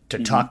to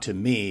talk to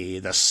me,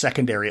 the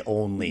secondary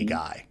only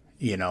guy.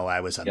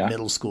 I was a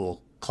middle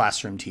school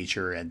classroom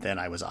teacher, and then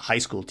I was a high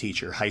school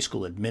teacher, high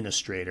school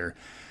administrator,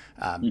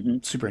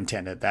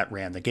 superintendent, that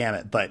ran the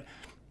gamut. But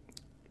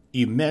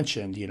you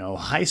mentioned,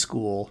 high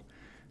school,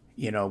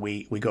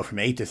 we go from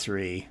 8 to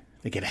 3,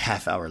 they get a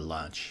half-hour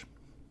lunch.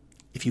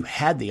 If you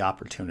had the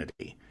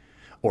opportunity,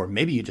 or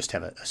maybe you just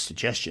have a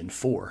suggestion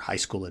for high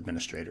school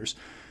administrators,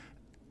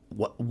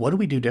 what do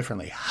we do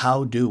differently?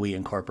 How do we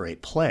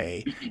incorporate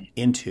play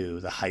into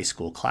the high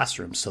school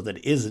classroom so that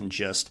it isn't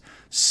just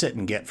sit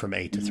and get from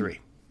 8 to 3?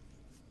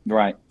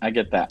 Right. I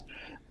get that.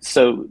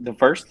 So the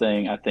first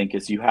thing I think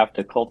is you have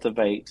to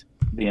cultivate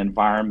the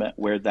environment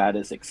where that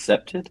is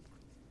accepted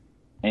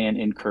and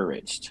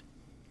encouraged.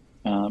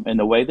 And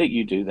the way that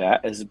you do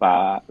that is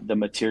by the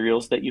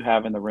materials that you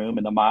have in the room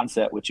and the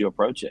mindset which you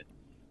approach it.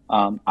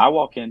 I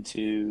walk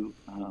into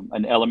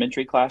an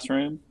elementary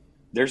classroom,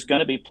 there's going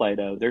to be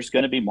Play-Doh, there's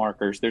going to be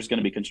markers, there's going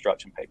to be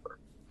construction paper.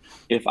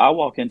 If I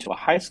walk into a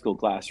high school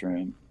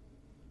classroom,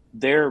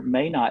 there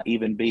may not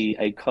even be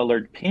a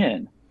colored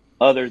pen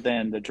other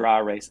than the dry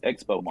erase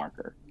expo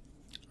marker.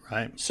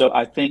 Right. So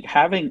I think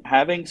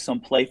having some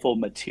playful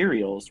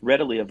materials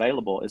readily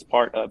available is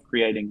part of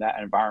creating that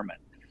environment.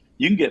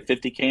 You can get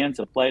 50 cans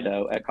of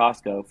Play-Doh at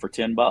Costco for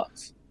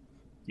 $10,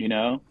 you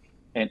know,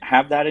 and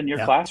have that in your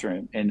Yeah.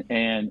 classroom.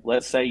 And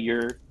let's say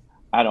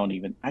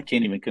I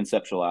can't even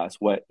conceptualize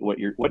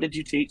what did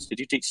you teach? Did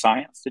you teach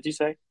science? Did you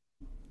say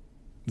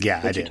Yeah,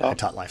 I that you did. I taught?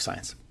 taught life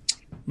science.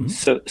 Hmm.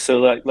 So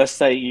like, let's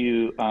say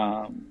you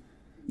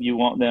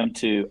want them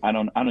to, I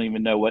don't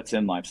even know what's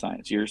in life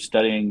science. You're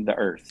studying the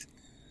earth,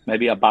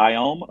 maybe a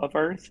biome of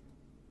earth.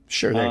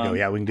 Sure. There you go. Um,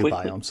 Yeah, we can do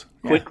quickly, biomes.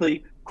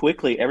 Yeah.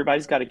 quickly,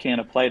 everybody's got a can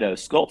of Play-Doh.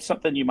 Sculpt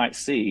something you might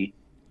see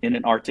in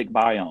an Arctic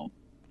biome,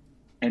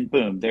 and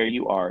boom, there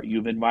you are.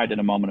 You've invited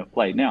a moment of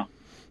play. Now,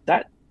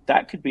 that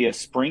that could be a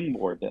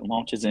springboard that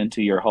launches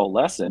into your whole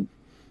lesson.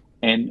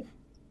 And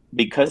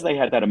because they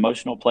had that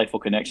emotional, playful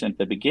connection at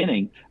the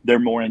beginning, they're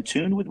more in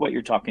tune with what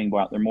you're talking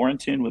about. They're more in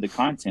tune with the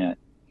content,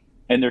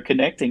 and they're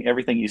connecting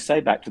everything you say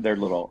back to their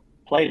little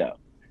Play-Doh.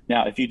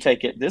 Now, if you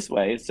take it this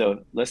way,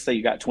 so let's say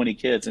you got 20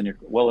 kids in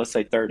let's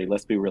say 30,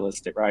 let's be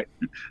realistic, right?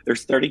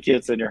 There's 30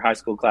 kids in your high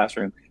school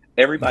classroom.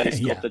 Everybody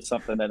Yeah. sculpted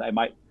something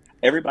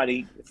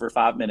everybody for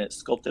 5 minutes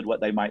sculpted what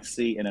they might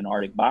see in an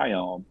Arctic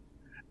biome.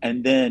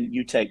 And then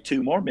you take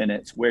 2 more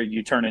minutes where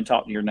you turn and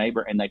talk to your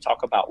neighbor and they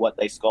talk about what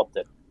they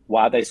sculpted,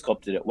 why they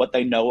sculpted it, what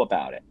they know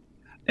about it.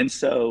 And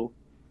so,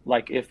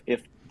 like, if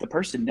the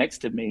person next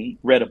to me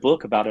read a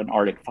book about an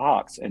Arctic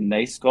fox and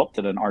they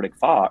sculpted an Arctic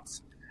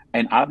fox,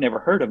 and I've never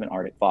heard of an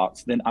Arctic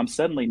fox, then I'm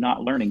suddenly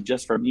not learning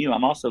just from you.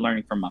 I'm also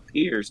learning from my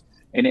peers.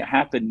 And it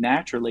happened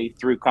naturally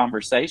through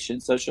conversation,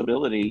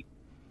 sociability,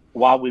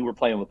 while we were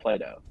playing with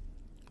Play-Doh.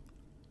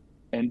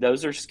 And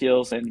those are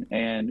skills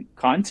and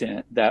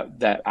content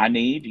that I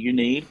need, you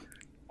need.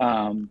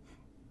 Um,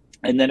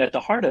 and then at the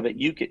heart of it,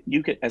 you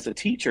could as a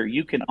teacher,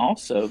 you can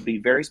also be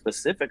very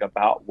specific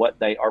about what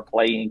they are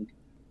playing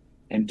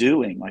and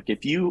doing. Like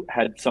if you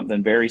had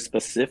something very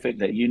specific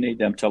that you need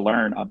them to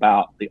learn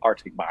about the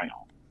Arctic biome,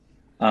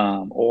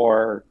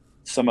 or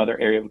some other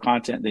area of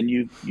content, then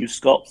you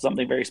sculpt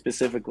something very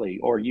specifically,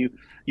 or you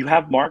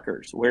have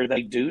markers where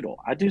they doodle.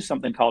 I do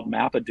something called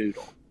map a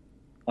doodle,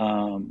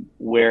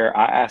 where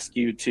I ask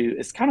you to.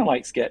 It's kind of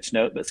like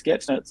Sketchnote, but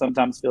Sketchnote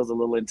sometimes feels a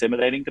little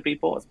intimidating to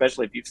people,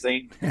 especially if you've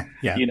seen,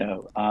 Yeah.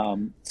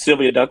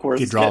 Sylvia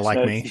Duckworth's If you draw like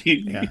Sketchnote.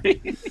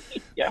 me. Yeah.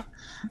 Yeah.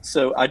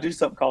 So I do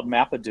something called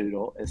map a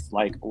doodle. It's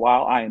like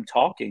while I am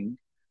talking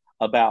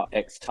about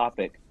X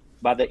topic,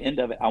 by the end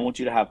of it, I want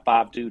you to have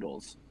 5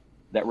 doodles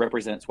that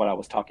represents what I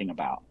was talking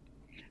about.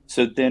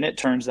 So then it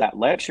turns that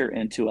lecture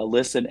into a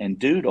listen and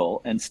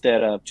doodle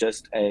instead of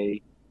just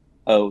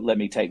let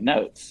me take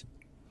notes.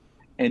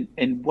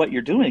 And what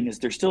you're doing is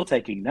they're still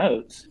taking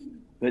notes,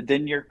 but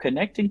then you're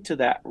connecting to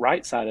that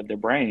right side of their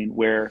brain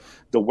where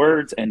the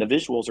words and the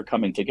visuals are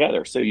coming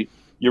together. So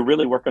you're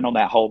really working on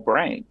that whole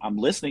brain. I'm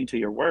listening to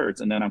your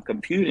words and then I'm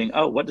computing,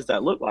 what does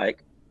that look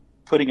like?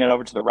 Putting it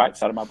over to the right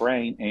side of my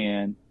brain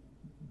and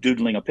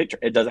doodling a picture.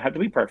 It doesn't have to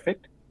be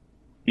perfect.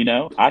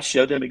 I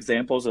show them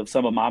examples of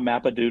some of my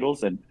Mappa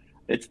doodles, and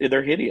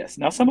they're hideous.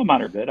 Now, some of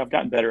mine are good. I've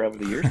gotten better over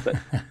the years, but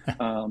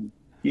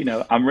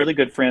I'm really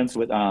good friends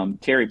with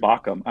Carrie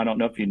Bauckham. I don't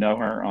know if you know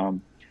her.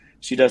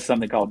 She does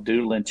something called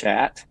Doodle and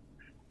Chat.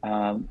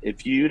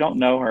 If you don't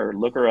know her,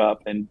 look her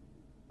up, and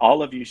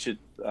all of you should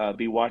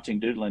be watching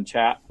Doodle and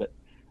Chat. But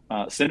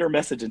send her a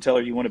message and tell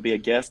her you want to be a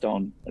guest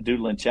on a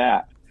Doodle and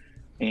Chat,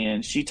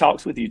 and she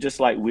talks with you just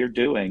like we're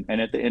doing.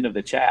 And at the end of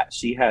the chat,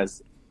 she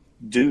has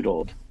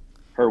doodled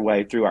her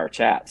way through our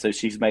chat. So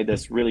she's made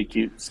this really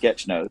cute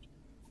sketch note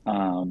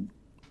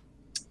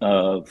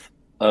of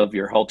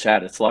your whole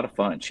chat. It's a lot of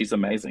fun. She's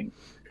amazing.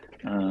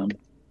 I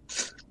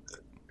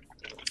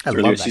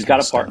really, love that. She's kind got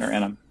of a partner,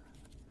 stuff. and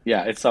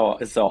it's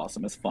so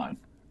awesome. It's fun.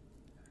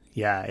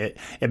 Yeah,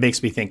 it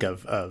makes me think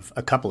of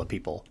a couple of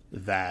people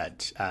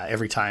that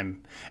every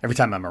time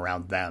I'm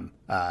around them,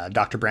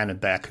 Dr. Brandon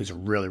Beck, who's a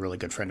really, really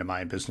good friend of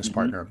mine, business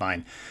partner of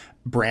mine.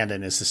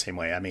 Brandon is the same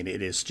way. I mean,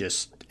 it is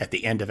just at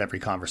the end of every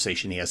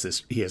conversation, he has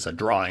a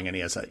drawing and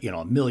he has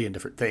a million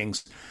different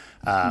things.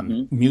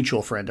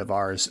 Mutual friend of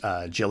ours,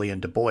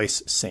 Jillian Du Bois,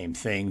 same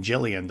thing.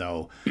 Jillian,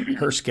 though,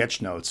 her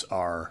sketch notes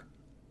are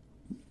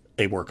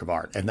a work of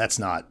art, and that's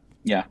not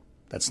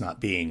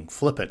being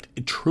flippant.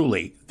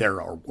 Truly, they're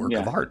a work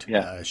of art.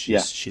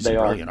 She's a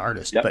brilliant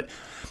artist. Yep.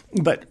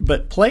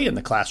 But play in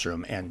the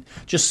classroom and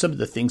just some of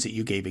the things that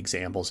you gave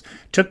examples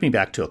took me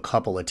back to a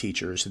couple of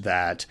teachers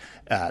that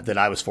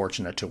I was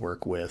fortunate to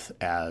work with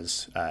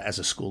as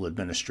a school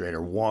administrator.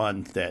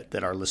 One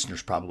that our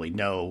listeners probably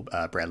know,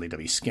 Bradley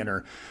W.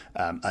 Skinner.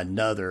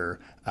 Another,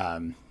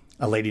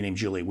 a lady named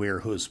Julie Weir,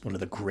 who's one of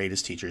the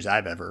greatest teachers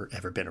I've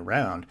ever been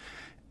around.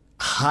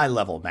 High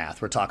level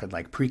math. We're talking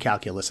like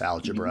pre-calculus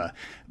algebra,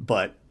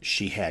 but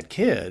she had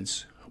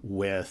kids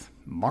with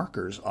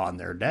markers on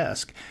their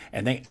desk,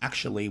 and they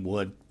actually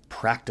would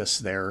practice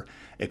their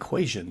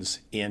equations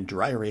in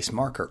dry erase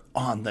marker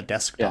on the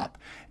desktop.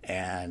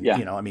 And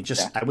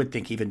I would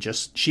think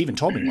she even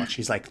told me once,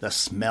 she's like, the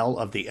smell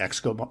of the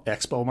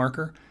expo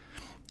marker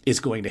is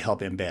going to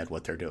help embed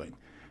what they're doing.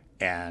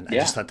 And I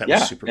just thought that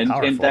was super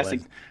powerful.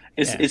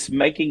 It's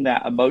making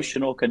that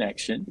emotional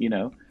connection,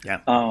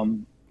 Yeah.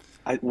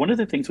 One of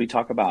the things we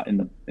talk about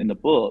in the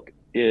book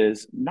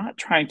is not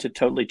trying to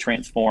totally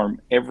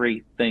transform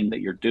everything that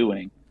you're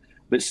doing,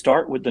 but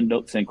start with the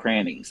nooks and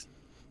crannies.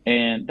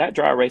 And that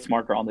dry erase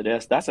marker on the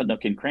desk, that's a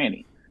nook and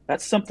cranny.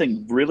 That's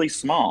something really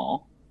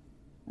small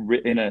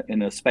in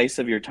a space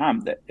of your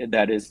time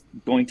that is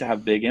going to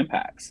have big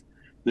impacts.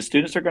 The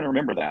students are going to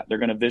remember that. They're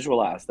going to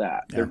visualize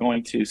that. Yeah. They're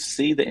going to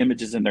see the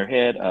images in their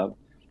head of,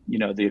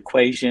 the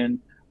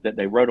equation that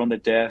they wrote on the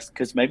desk,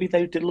 because maybe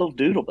they did a little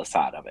doodle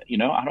beside of it.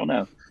 I don't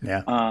know.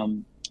 Yeah.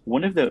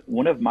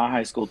 One of my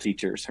high school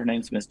teachers, her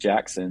name's Miss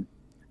Jackson,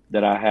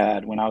 that I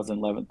had when I was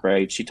in 11th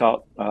grade. She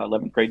taught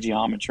 11th grade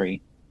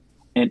geometry,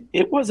 and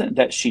it wasn't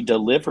that she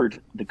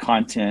delivered the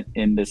content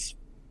in this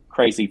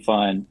crazy,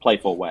 fun,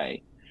 playful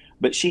way,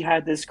 but she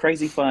had this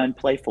crazy, fun,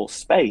 playful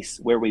space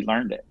where we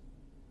learned it.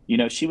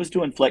 She was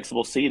doing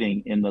flexible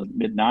seating in the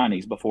mid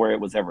 90s before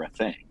it was ever a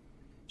thing.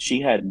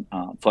 She had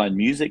fun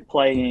music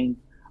playing.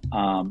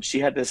 She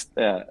had this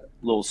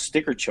little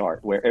sticker chart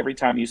where every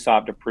time you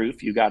solved a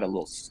proof, you got a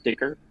little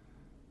sticker,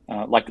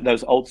 like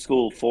those old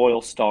school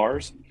foil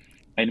stars.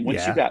 And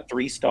once you got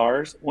 3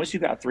 stars,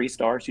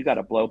 you got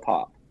a blow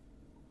pop.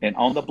 And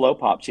on the blow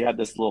pop, she had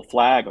this little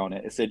flag on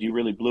it. It said, "You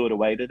really blew it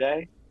away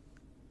today."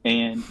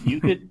 And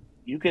you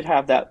could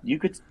have that. You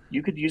could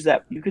use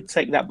that. You could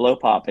take that blow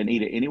pop and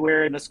eat it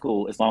anywhere in the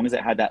school as long as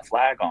it had that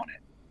flag on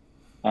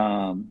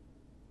it.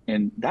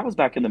 And that was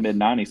back in the mid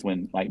 90s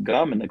when like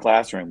gum in the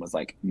classroom was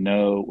like,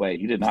 no way,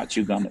 you did not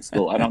chew gum at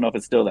school. I don't know if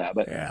it's still that,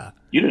 but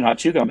you did not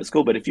chew gum at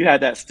school. But if you had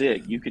that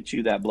stick, you could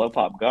chew that blow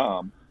pop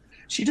gum.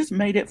 She just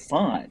made it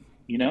fun.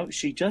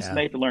 She just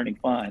made the learning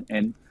fun.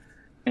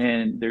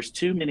 And there's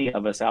too many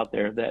of us out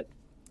there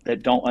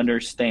that don't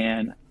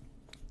understand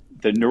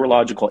the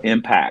neurological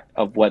impact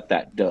of what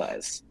that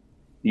does.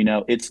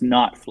 It's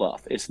not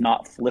fluff. It's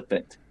not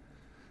flippant.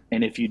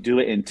 And if you do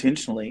it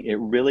intentionally, it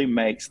really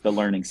makes the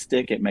learning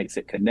stick. It makes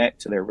it connect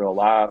to their real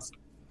lives.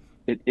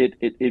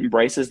 It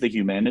embraces the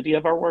humanity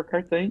of our work,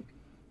 I think,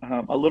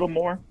 a little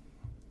more.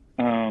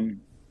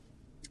 And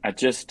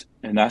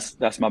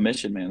that's my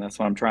mission, man. That's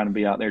what I'm trying to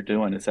be out there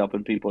doing, is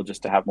helping people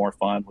just to have more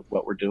fun with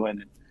what we're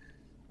doing,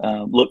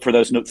 and look for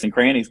those nooks and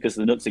crannies, because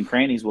the nooks and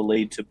crannies will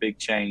lead to big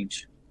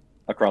change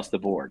across the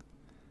board.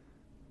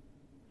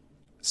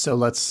 So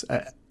let's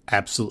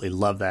absolutely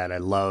love that. I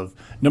love,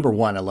 number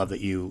one, I love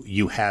that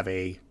you have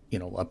a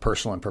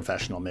personal and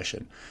professional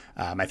mission.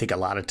 I think a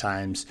lot of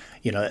times,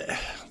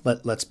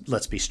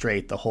 let's be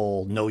straight. The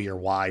whole know your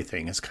why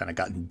thing has kind of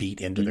gotten beat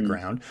into the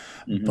ground,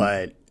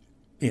 but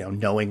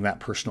knowing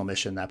that personal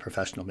mission, that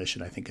professional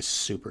mission, I think is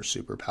super,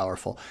 super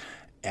powerful.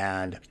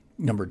 And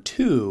number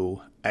two,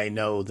 I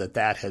know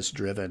that has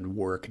driven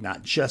work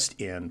not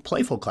just in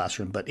Playful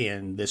Classroom, but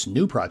in this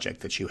new project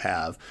that you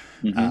have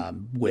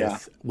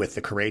with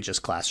the Courageous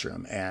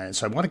Classroom. And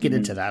so I want to get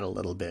into that a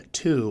little bit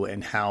too,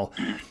 and how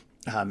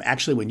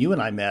actually when you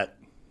and I met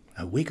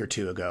a week or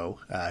two ago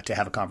to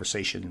have a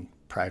conversation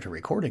prior to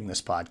recording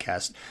this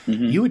podcast,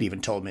 you had even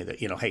told me that,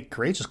 hey,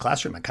 Courageous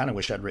Classroom, I kind of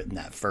wish I'd written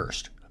that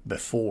first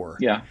before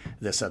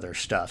this other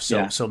stuff.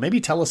 So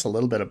maybe tell us a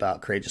little bit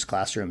about Courageous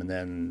Classroom, and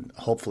then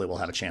hopefully we'll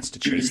have a chance to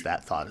chase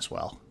that thought as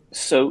well.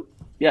 So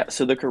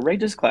the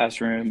Courageous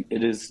Classroom,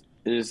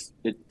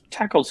 it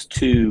tackles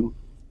two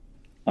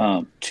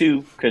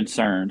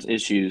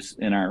issues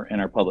in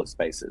our public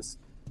spaces,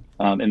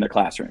 in the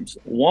classrooms.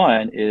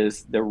 One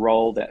is the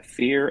role that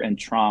fear and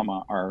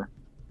trauma are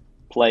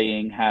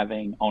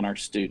having on our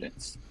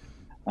students.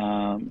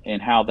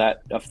 And how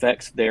that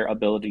affects their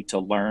ability to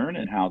learn,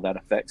 and how that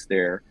affects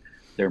their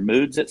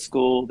moods at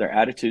school, their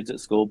attitudes at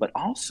school, but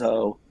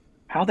also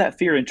how that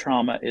fear and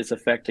trauma is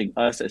affecting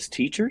us as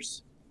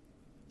teachers,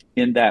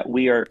 in that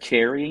we are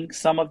carrying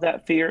some of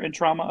that fear and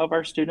trauma of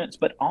our students.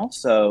 But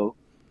also,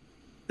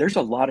 there's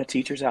a lot of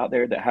teachers out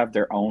there that have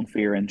their own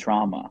fear and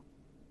trauma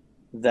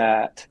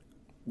that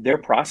they're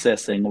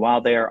processing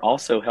while they are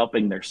also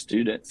helping their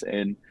students.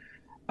 And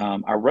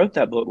I wrote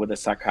that book with a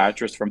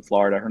psychiatrist from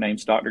Florida. Her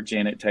name's Dr.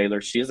 Janet Taylor.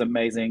 She is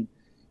amazing.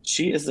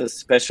 She is a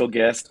special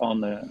guest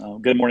on the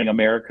Good Morning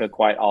America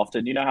quite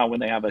often. You know how when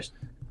they have a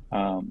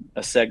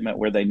segment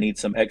where they need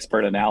some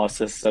expert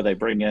analysis, so they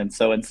bring in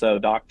so-and-so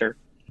doctor.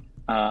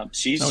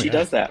 She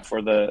does that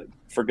for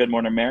Good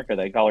Morning America.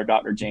 They call her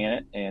Dr.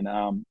 Janet.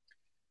 And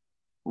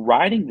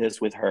writing this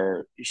with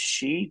her,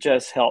 she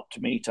just helped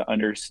me to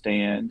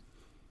understand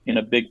in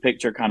a big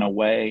picture kind of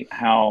way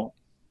how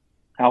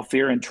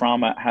fear and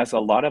trauma has a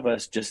lot of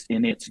us just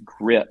in its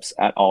grips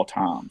at all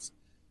times.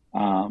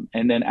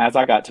 And then as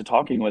I got to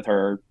talking with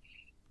her,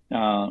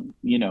 I'm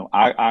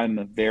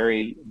a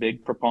very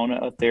big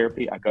proponent of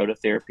therapy. I go to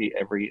therapy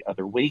every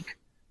other week,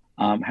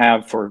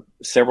 have for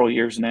several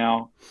years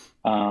now.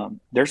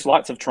 There's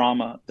lots of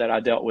trauma that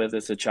I dealt with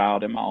as a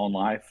child in my own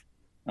life.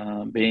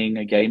 Being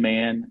a gay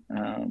man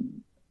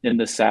in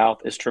the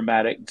South is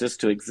traumatic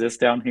just to exist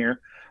down here.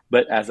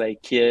 But as a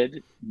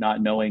kid,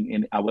 not knowing,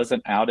 and I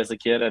wasn't out as a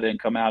kid, I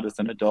didn't come out as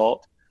an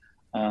adult.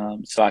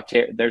 So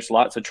there's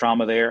lots of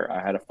trauma there.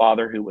 I had a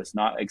father who was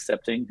not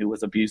accepting, who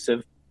was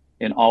abusive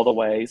in all the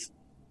ways.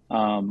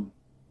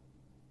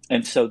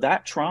 And so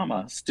that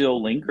trauma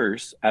still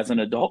lingers as an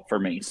adult for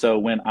me. So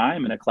when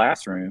I'm in a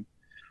classroom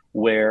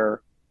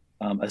where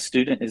a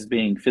student is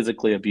being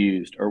physically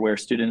abused, or where a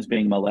student is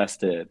being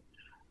molested,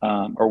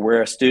 or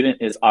where a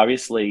student is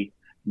obviously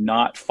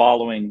not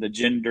following the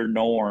gender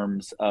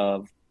norms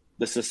of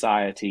the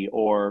society,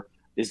 or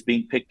is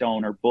being picked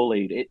on or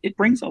bullied, it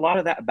brings a lot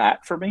of that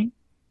back for me.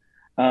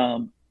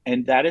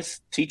 And that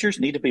is, teachers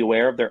need to be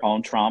aware of their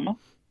own trauma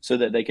so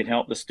that they can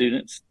help the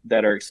students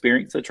that are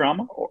experiencing the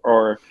trauma,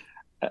 or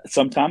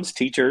sometimes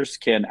teachers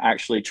can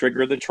actually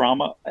trigger the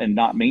trauma and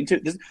not mean to.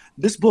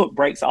 This book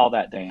breaks all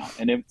that down.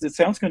 And it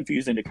sounds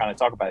confusing to kind of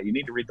talk about it. You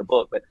need to read the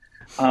book, but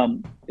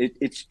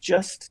it's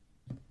just,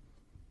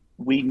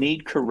 we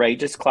need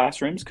courageous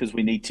classrooms, because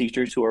we need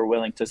teachers who are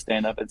willing to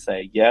stand up and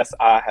say, yes,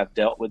 I have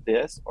dealt with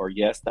this, or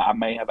yes, I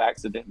may have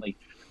accidentally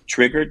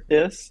triggered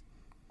this.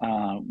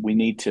 We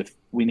need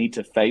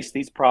to face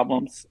these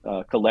problems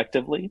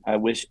collectively. I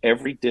wish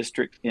every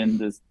district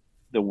in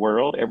the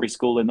world, every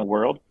school in the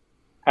world,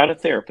 had a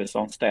therapist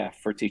on staff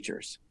for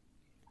teachers.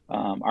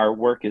 Our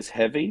work is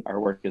heavy. Our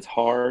work is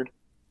hard.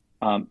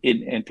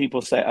 And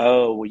people say,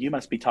 oh, well, you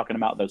must be talking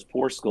about those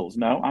poor schools.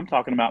 No, I'm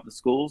talking about the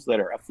schools that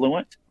are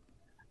affluent.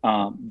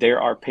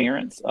 There are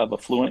parents of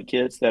affluent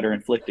kids that are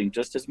inflicting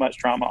just as much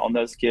trauma on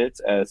those kids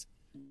as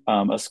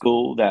a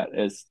school that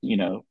is,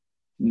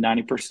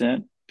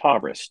 90%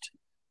 impoverished.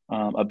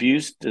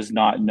 Abuse does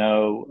not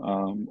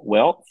know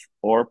wealth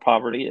or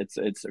poverty.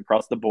 It's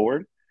across the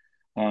board.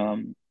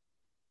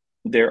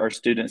 There are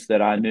students that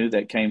I knew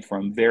that came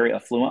from very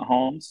affluent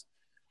homes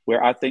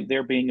where I think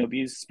they're being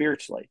abused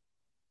spiritually,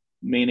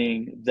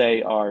 meaning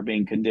they are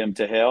being condemned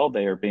to hell.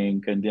 They are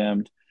being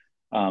condemned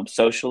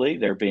socially.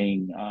 They're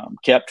being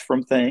kept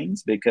from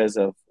things because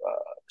of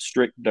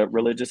strict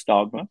religious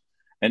dogma.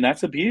 And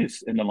that's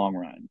abuse in the long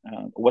run.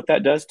 What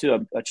that does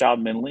to a child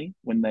mentally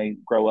when they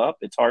grow up,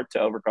 it's hard to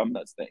overcome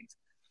those things.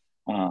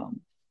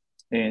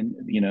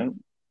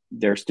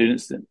 There are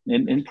students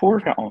in poor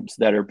homes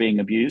that are being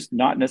abused,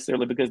 not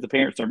necessarily because the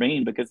parents are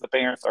mean, because the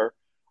parents are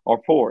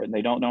poor and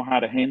they don't know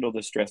how to handle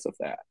the stress of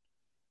that.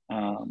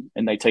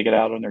 And they take it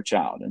out on their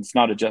child. And it's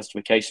not a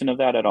justification of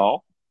that at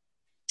all.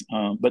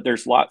 But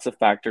there's lots of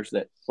factors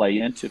that play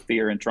into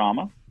fear and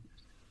trauma.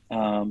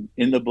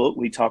 In the book,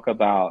 we talk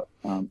about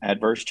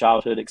adverse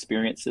childhood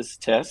experiences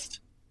test,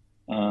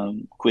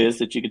 quiz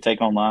that you could take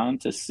online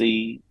to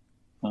see,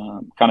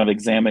 kind of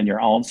examine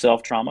your own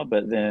self-trauma,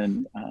 but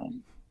then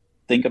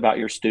think about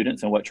your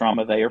students and what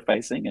trauma they are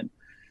facing.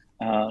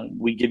 And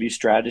we give you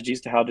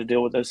strategies to how to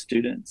deal with those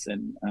students.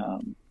 And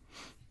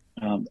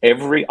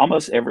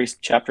almost every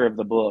chapter of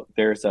the book,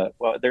 every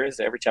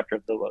chapter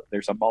of the book,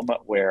 there's a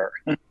moment where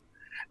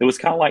it was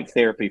kind of like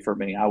therapy for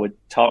me. I would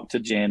talk to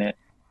Janet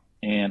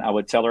and I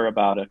would tell her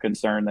about a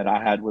concern that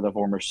I had with a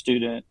former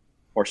student,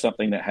 or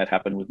something that had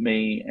happened with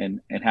me,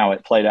 and how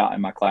it played out in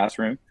my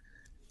classroom.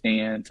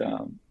 And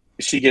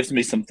she gives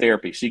me some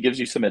therapy. She gives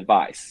you some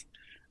advice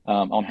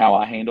on how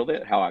I handled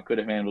it, how I could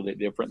have handled it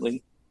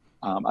differently.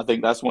 I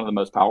think that's one of the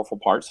most powerful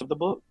parts of the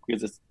book,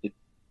 because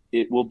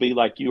it will be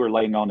like you are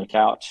laying on the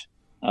couch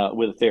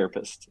with a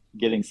therapist,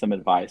 getting some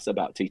advice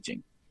about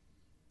teaching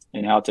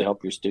and how to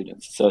help your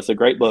students. So it's a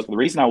great book. The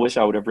reason I wish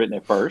I would have written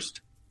it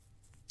first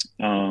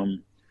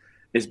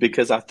is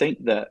because I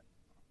think that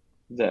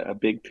a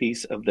big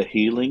piece of the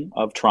healing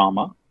of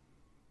trauma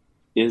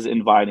is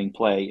inviting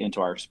play into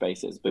our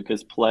spaces,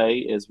 because play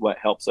is what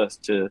helps us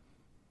to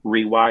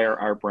rewire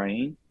our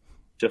brain,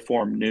 to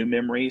form new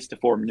memories, to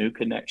form new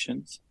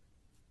connections.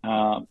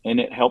 And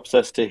it helps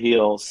us to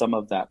heal some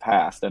of that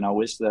past. And I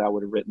wish that I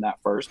would have written that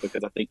first,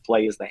 because I think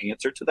play is the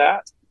answer to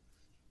that.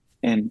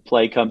 And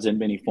play comes in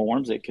many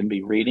forms. It can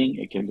be reading,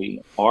 it can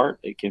be art,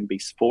 it can be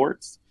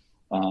sports,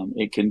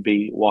 it can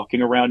be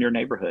walking around your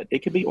neighborhood,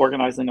 it can be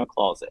organizing a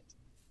closet,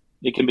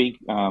 it can be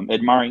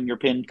admiring your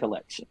pen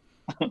collection.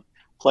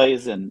 Play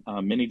is in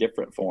many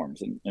different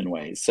forms and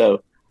ways.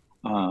 So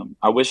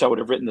I wish I would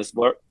have written this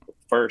book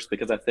first,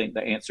 because I think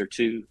the answer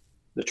to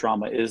the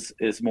trauma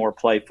is more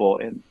playful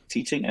in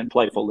teaching and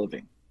playful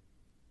living.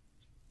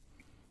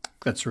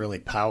 That's really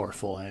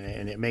powerful.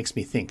 And it makes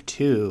me think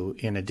too,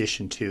 in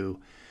addition to,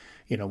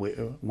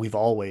 we've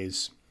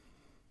always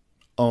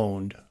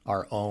owned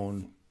our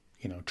own,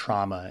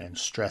 trauma and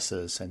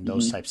stresses and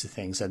those types of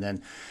things. And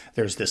then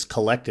there's this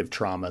collective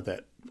trauma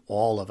that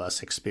all of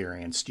us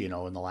experienced, in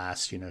the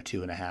last,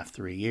 2.5,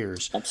 3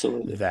 years.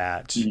 Absolutely.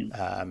 That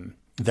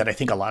I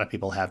think a lot of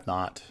people have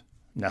not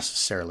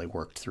necessarily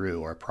worked through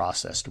or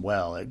processed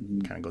well. It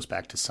kind of goes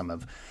back to some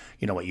of,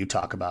 what you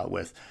talk about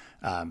with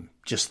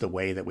just the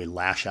way that we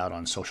lash out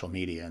on social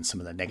media and some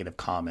of the negative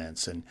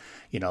comments and,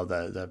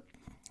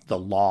 the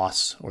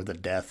loss or the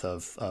death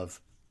of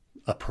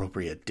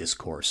appropriate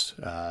discourse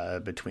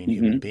between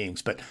human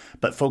beings. But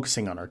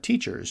focusing on our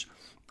teachers,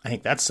 I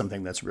think that's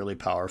something that's really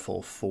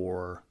powerful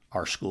for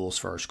our schools,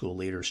 for our school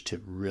leaders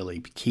to really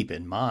keep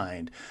in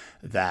mind,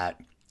 that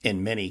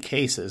in many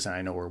cases, and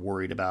I know we're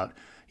worried about,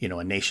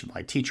 a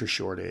nationwide teacher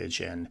shortage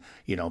and,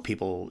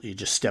 people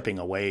just stepping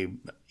away,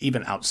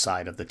 even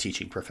outside of the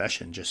teaching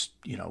profession, just,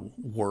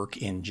 work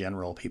in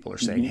general. People are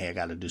saying, hey, I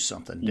got to do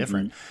something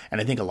different.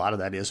 And I think a lot of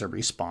that is a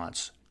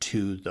response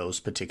to those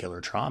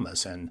particular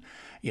traumas and,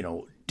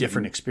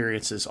 different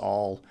experiences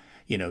all,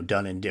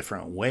 done in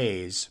different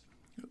ways.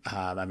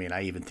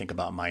 I even think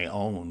about my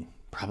own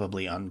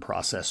probably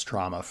unprocessed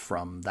trauma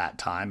from that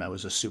time. I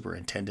was a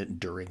superintendent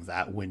during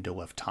that window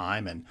of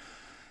time. And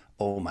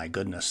oh my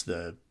goodness,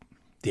 the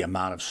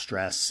amount of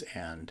stress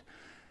and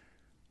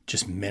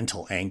just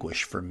mental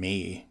anguish for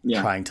me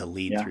trying to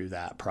lead through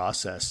that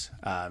process.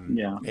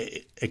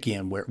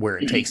 Again, where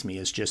it takes me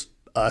is just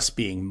us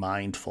being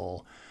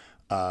mindful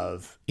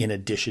of, in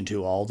addition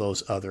to all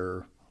those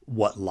other,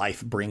 what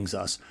life brings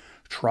us,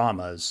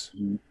 traumas,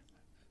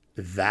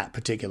 that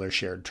particular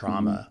shared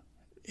trauma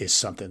is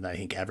something that I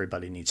think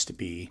everybody needs to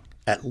be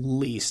at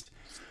least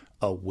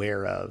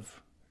aware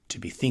of, to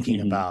be thinking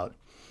about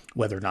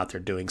whether or not they're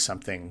doing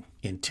something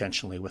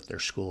intentionally with their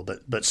school.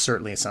 But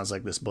certainly it sounds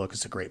like this book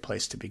is a great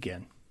place to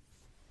begin.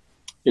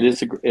 It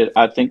is.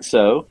 I think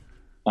so.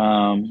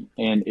 And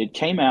it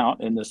came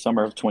out in the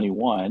summer of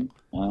 21.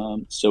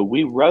 So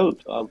we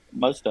wrote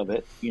most of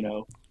it,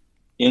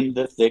 in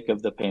the thick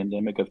of the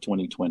pandemic of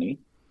 2020.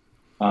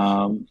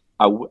 Now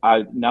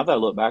that I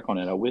look back on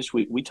it, I wish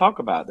we talk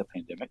about the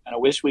pandemic, and I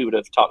wish we would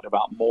have talked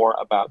about more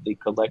about the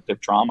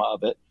collective trauma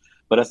of it.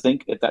 But I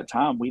think at that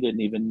time we didn't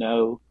even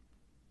know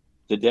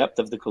the depth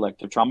of the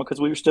collective trauma because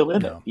we were still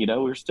in it. We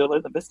were still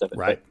in the midst of it.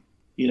 Right.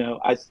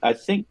 But, I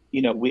think,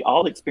 we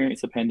all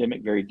experienced the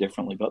pandemic very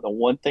differently. But the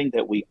one thing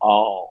that we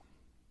all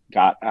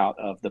got out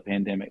of the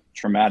pandemic,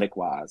 traumatic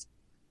wise,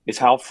 is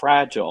how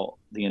fragile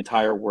the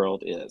entire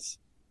world is,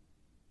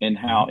 and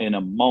how in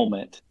a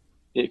moment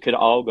it could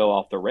all go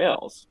off the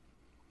rails.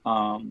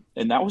 And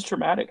that was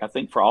traumatic, I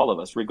think, for all of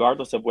us,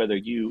 regardless of whether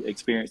you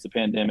experienced the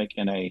pandemic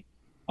in a,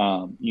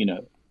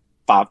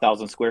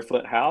 5,000 square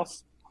foot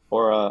house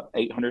or a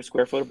 800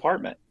 square foot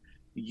apartment.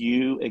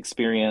 You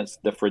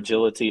experienced the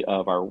fragility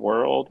of our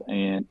world,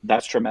 and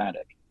that's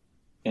traumatic.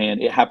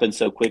 And it happened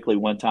so quickly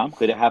one time.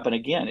 Could it happen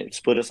again? It's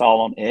put us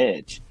all on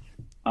edge.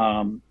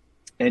 And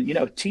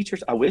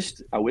teachers, I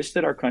wish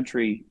that our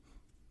country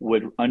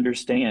would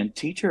understand.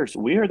 Teachers,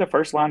 we are the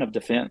first line of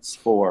defense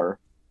for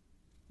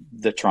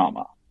the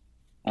trauma.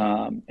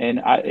 And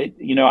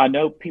I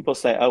know people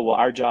say, oh, well,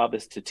 our job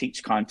is to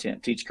teach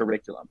content, teach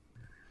curriculum,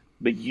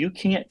 but you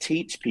can't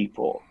teach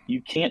people.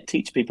 You can't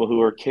teach people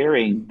who are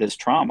carrying this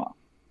trauma.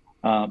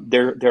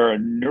 There are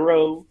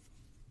neuro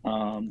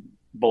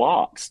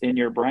blocks in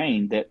your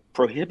brain that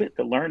prohibit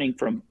the learning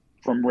from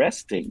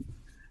resting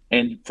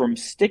and from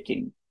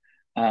sticking.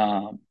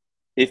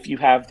 If you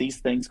have these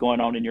things going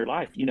on in your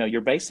life,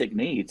 your basic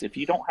needs, if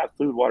you don't have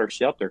food, water,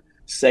 shelter,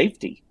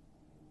 safety,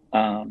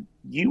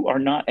 you are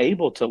not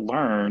able to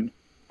learn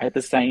at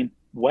the same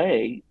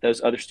way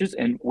those other students.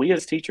 And we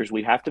as teachers,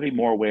 we have to be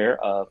more aware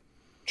of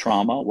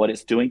trauma, what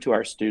it's doing to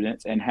our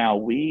students, and how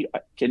we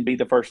can be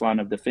the first line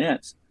of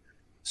defense.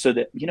 So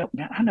that,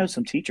 I know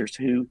some teachers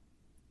who,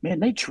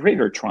 they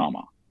trigger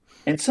trauma,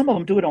 and some of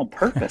them do it on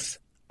purpose.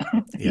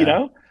 Some of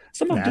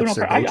them do it on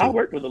purpose. I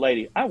worked with a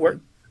lady. I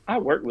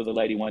worked with a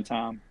lady one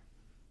time.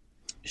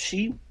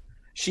 She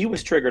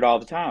was triggered all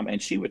the time,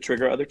 and she would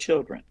trigger other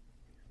children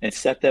and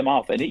set them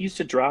off. And it used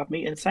to drive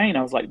me insane.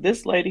 I was like,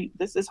 this lady,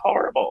 this is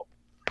horrible.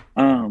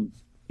 And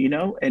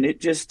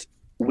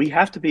we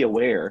have to be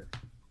aware.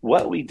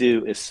 What we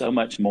do is so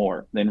much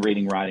more than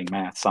reading, writing,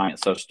 math,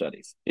 science, social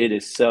studies. It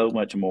is so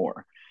much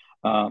more.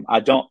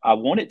 I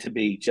want it to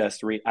be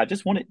I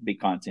just want it to be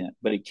content,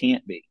 but it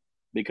can't be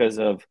because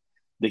of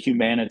the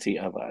humanity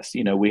of us.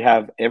 We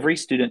have every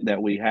student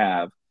that we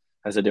have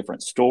has a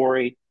different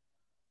story.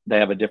 They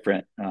have a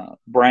different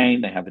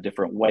brain. They have a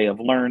different way of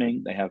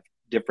learning. They have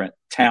different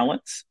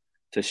talents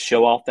to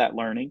show off that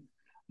learning.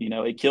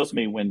 It kills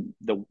me when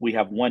we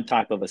have one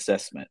type of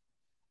assessment,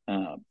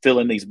 fill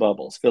in these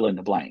bubbles, fill in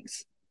the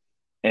blanks.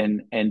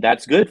 And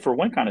that's good for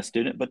one kind of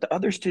student, but the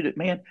other student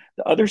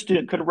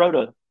could have wrote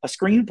a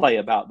screenplay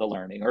about the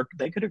learning, or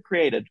they could have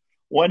created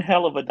one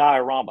hell of a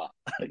diorama,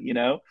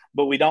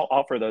 but we don't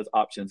offer those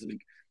options.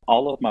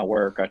 All of my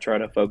work, I try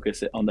to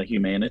focus it on the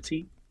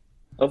humanity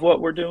of what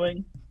we're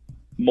doing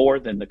more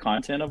than the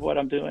content of what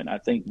I'm doing. I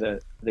think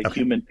the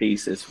human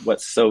piece is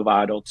what's so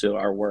vital to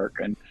our work.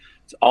 And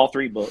all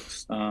three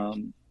books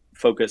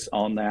focus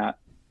on that.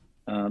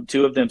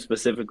 Two of them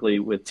specifically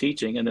with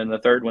teaching. And then the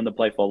third one, The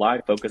Playful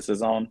Life,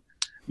 focuses on,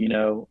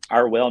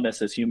 our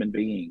wellness as human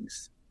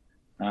beings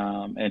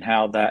and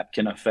how that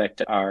can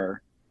affect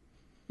our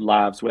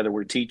lives, whether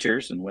we're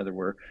teachers and whether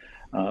we're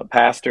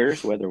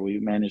pastors, whether we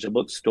manage a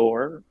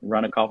bookstore,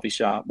 run a coffee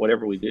shop,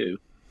 whatever we do.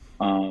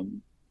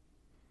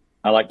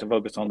 I like to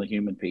focus on the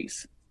human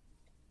piece.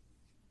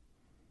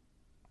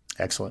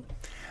 Excellent.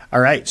 All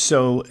right.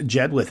 So,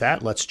 Jed, with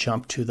that, let's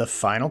jump to the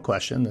final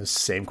question, the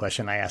same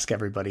question I ask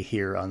everybody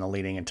here on the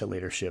Leading into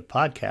Leadership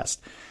podcast.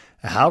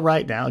 How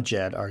right now,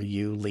 Jed, are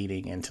you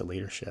leading into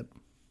leadership?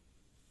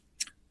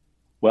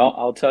 Well,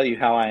 I'll tell you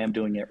how I am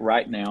doing it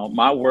right now.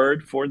 My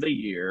word for the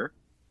year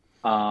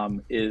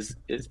is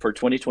for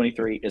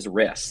 2023 is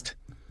rest.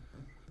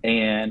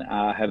 And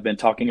I have been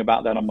talking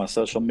about that on my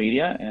social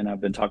media, and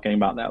I've been talking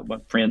about that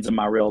with friends in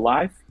my real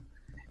life.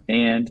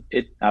 And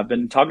I've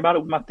been talking about it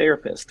with my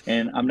therapist.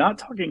 And I'm not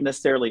talking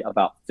necessarily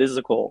about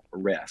physical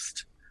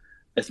rest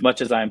as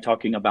much as I am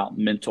talking about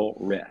mental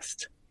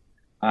rest.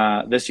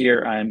 This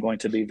year, I am going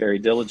to be very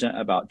diligent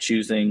about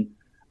choosing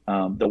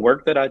the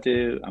work that I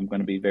do. I'm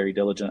going to be very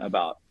diligent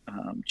about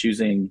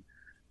choosing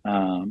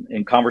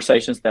in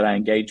conversations that I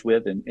engage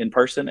with in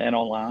person and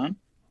online.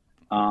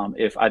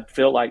 If I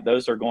feel like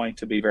those are going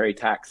to be very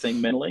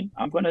taxing mentally,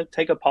 I'm going to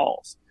take a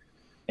pause.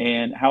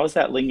 And how is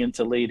that linked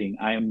into leading?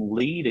 I am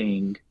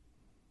leading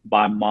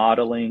by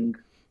modeling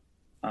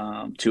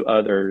to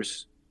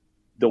others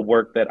the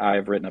work that I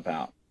have written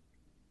about.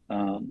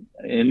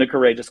 In the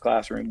Courageous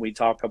Classroom, we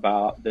talk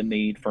about the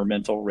need for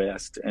mental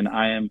rest, and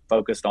I am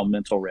focused on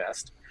mental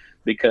rest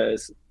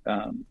because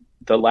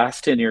the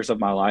last 10 years of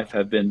my life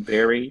have been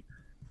very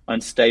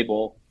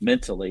unstable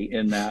mentally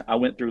in that I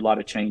went through a lot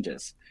of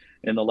changes.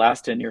 In the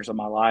last 10 years of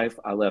my life,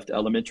 I left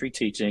elementary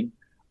teaching,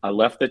 I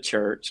left the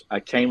church, I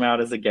came out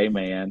as a gay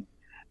man,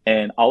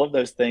 and all of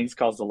those things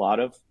caused a lot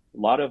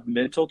of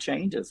mental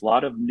changes, a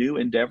lot of new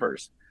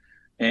endeavors.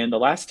 And the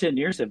last 10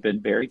 years have been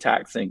very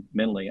taxing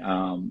mentally.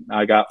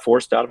 I got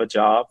forced out of a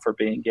job for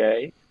being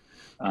gay.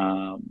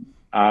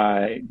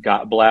 I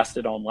got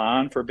blasted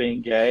online for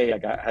being gay.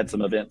 Had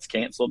some events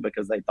canceled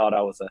because they thought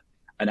I was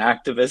an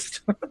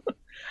activist.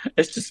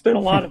 It's just been a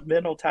lot of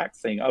mental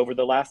taxing over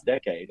the last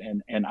decade.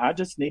 And I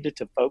just needed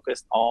to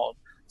focus on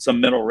some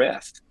mental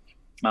rest.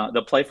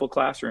 The Playful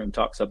Classroom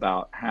talks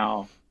about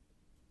how,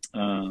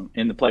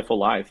 in the Playful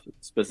Life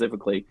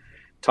specifically,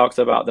 talks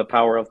about the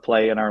power of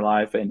play in our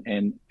life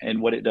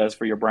and what it does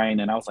for your brain.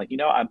 And I was like,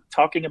 I'm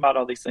talking about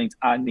all these things.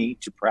 I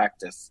need to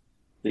practice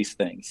these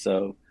things.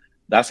 So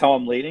that's how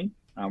I'm leading.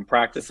 I'm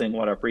practicing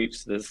what I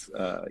preached this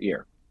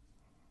year.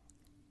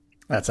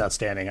 That's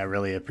outstanding. I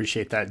really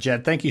appreciate that.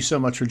 Jed, thank you so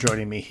much for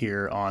joining me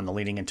here on the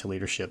Leaning into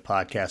Leadership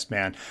podcast,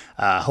 man.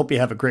 Hope you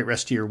have a great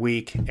rest of your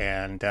week,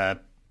 and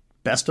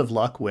best of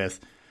luck with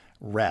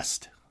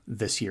rest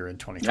this year in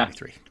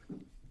 2023. Yeah.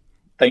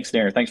 Thanks,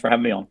 Darren. Thanks for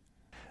having me on.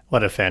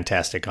 What a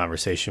fantastic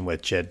conversation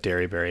with Jed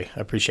Dearybury. I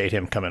appreciate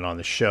him coming on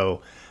the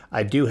show.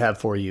 I do have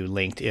for you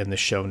linked in the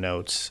show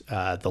notes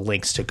the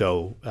links to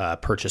go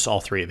purchase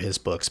all three of his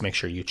books. Make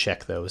sure you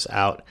check those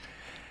out.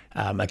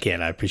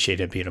 Again, I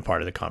appreciate him being a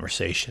part of the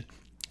conversation.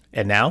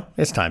 And now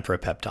it's time for a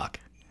pep talk.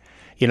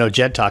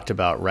 Jed talked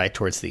about right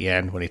towards the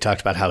end when he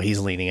talked about how he's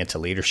leaning into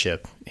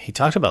leadership. He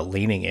talked about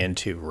leaning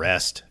into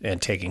rest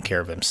and taking care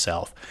of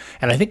himself.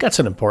 And I think that's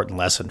an important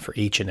lesson for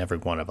each and every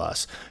one of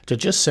us, to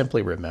just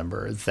simply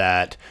remember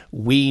that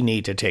we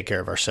need to take care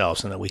of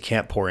ourselves and that we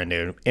can't pour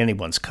into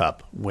anyone's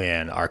cup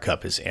when our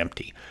cup is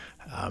empty.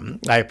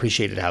 I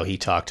appreciated how he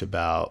talked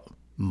about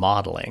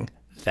modeling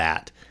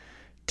that,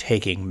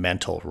 taking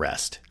mental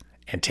rest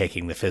and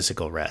taking the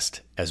physical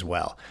rest as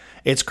well.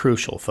 It's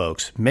crucial,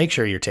 folks. Make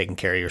sure you're taking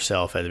care of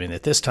yourself. I mean,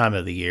 at this time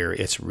of the year,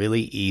 it's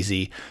really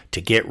easy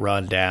to get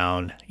run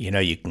down.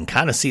 You can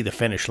kind of see the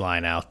finish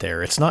line out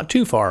there. It's not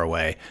too far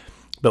away,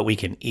 but we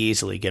can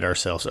easily get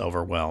ourselves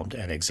overwhelmed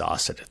and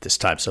exhausted at this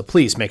time. So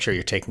please make sure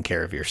you're taking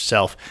care of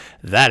yourself.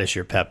 That is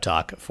your pep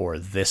talk for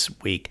this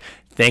week.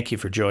 Thank you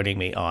for joining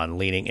me on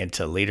Leaning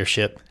into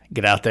Leadership.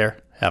 Get out there.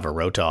 Have a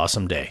Road to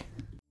Awesome day.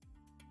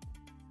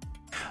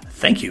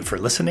 Thank you for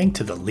listening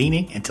to the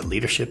Leaning into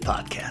Leadership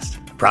podcast,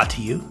 brought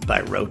to you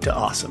by Road to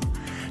Awesome.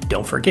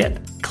 Don't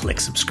forget, click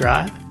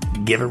subscribe,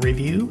 give a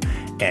review,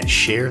 and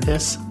share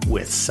this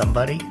with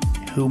somebody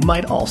who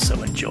might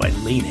also enjoy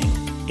leaning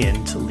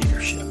into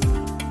leadership.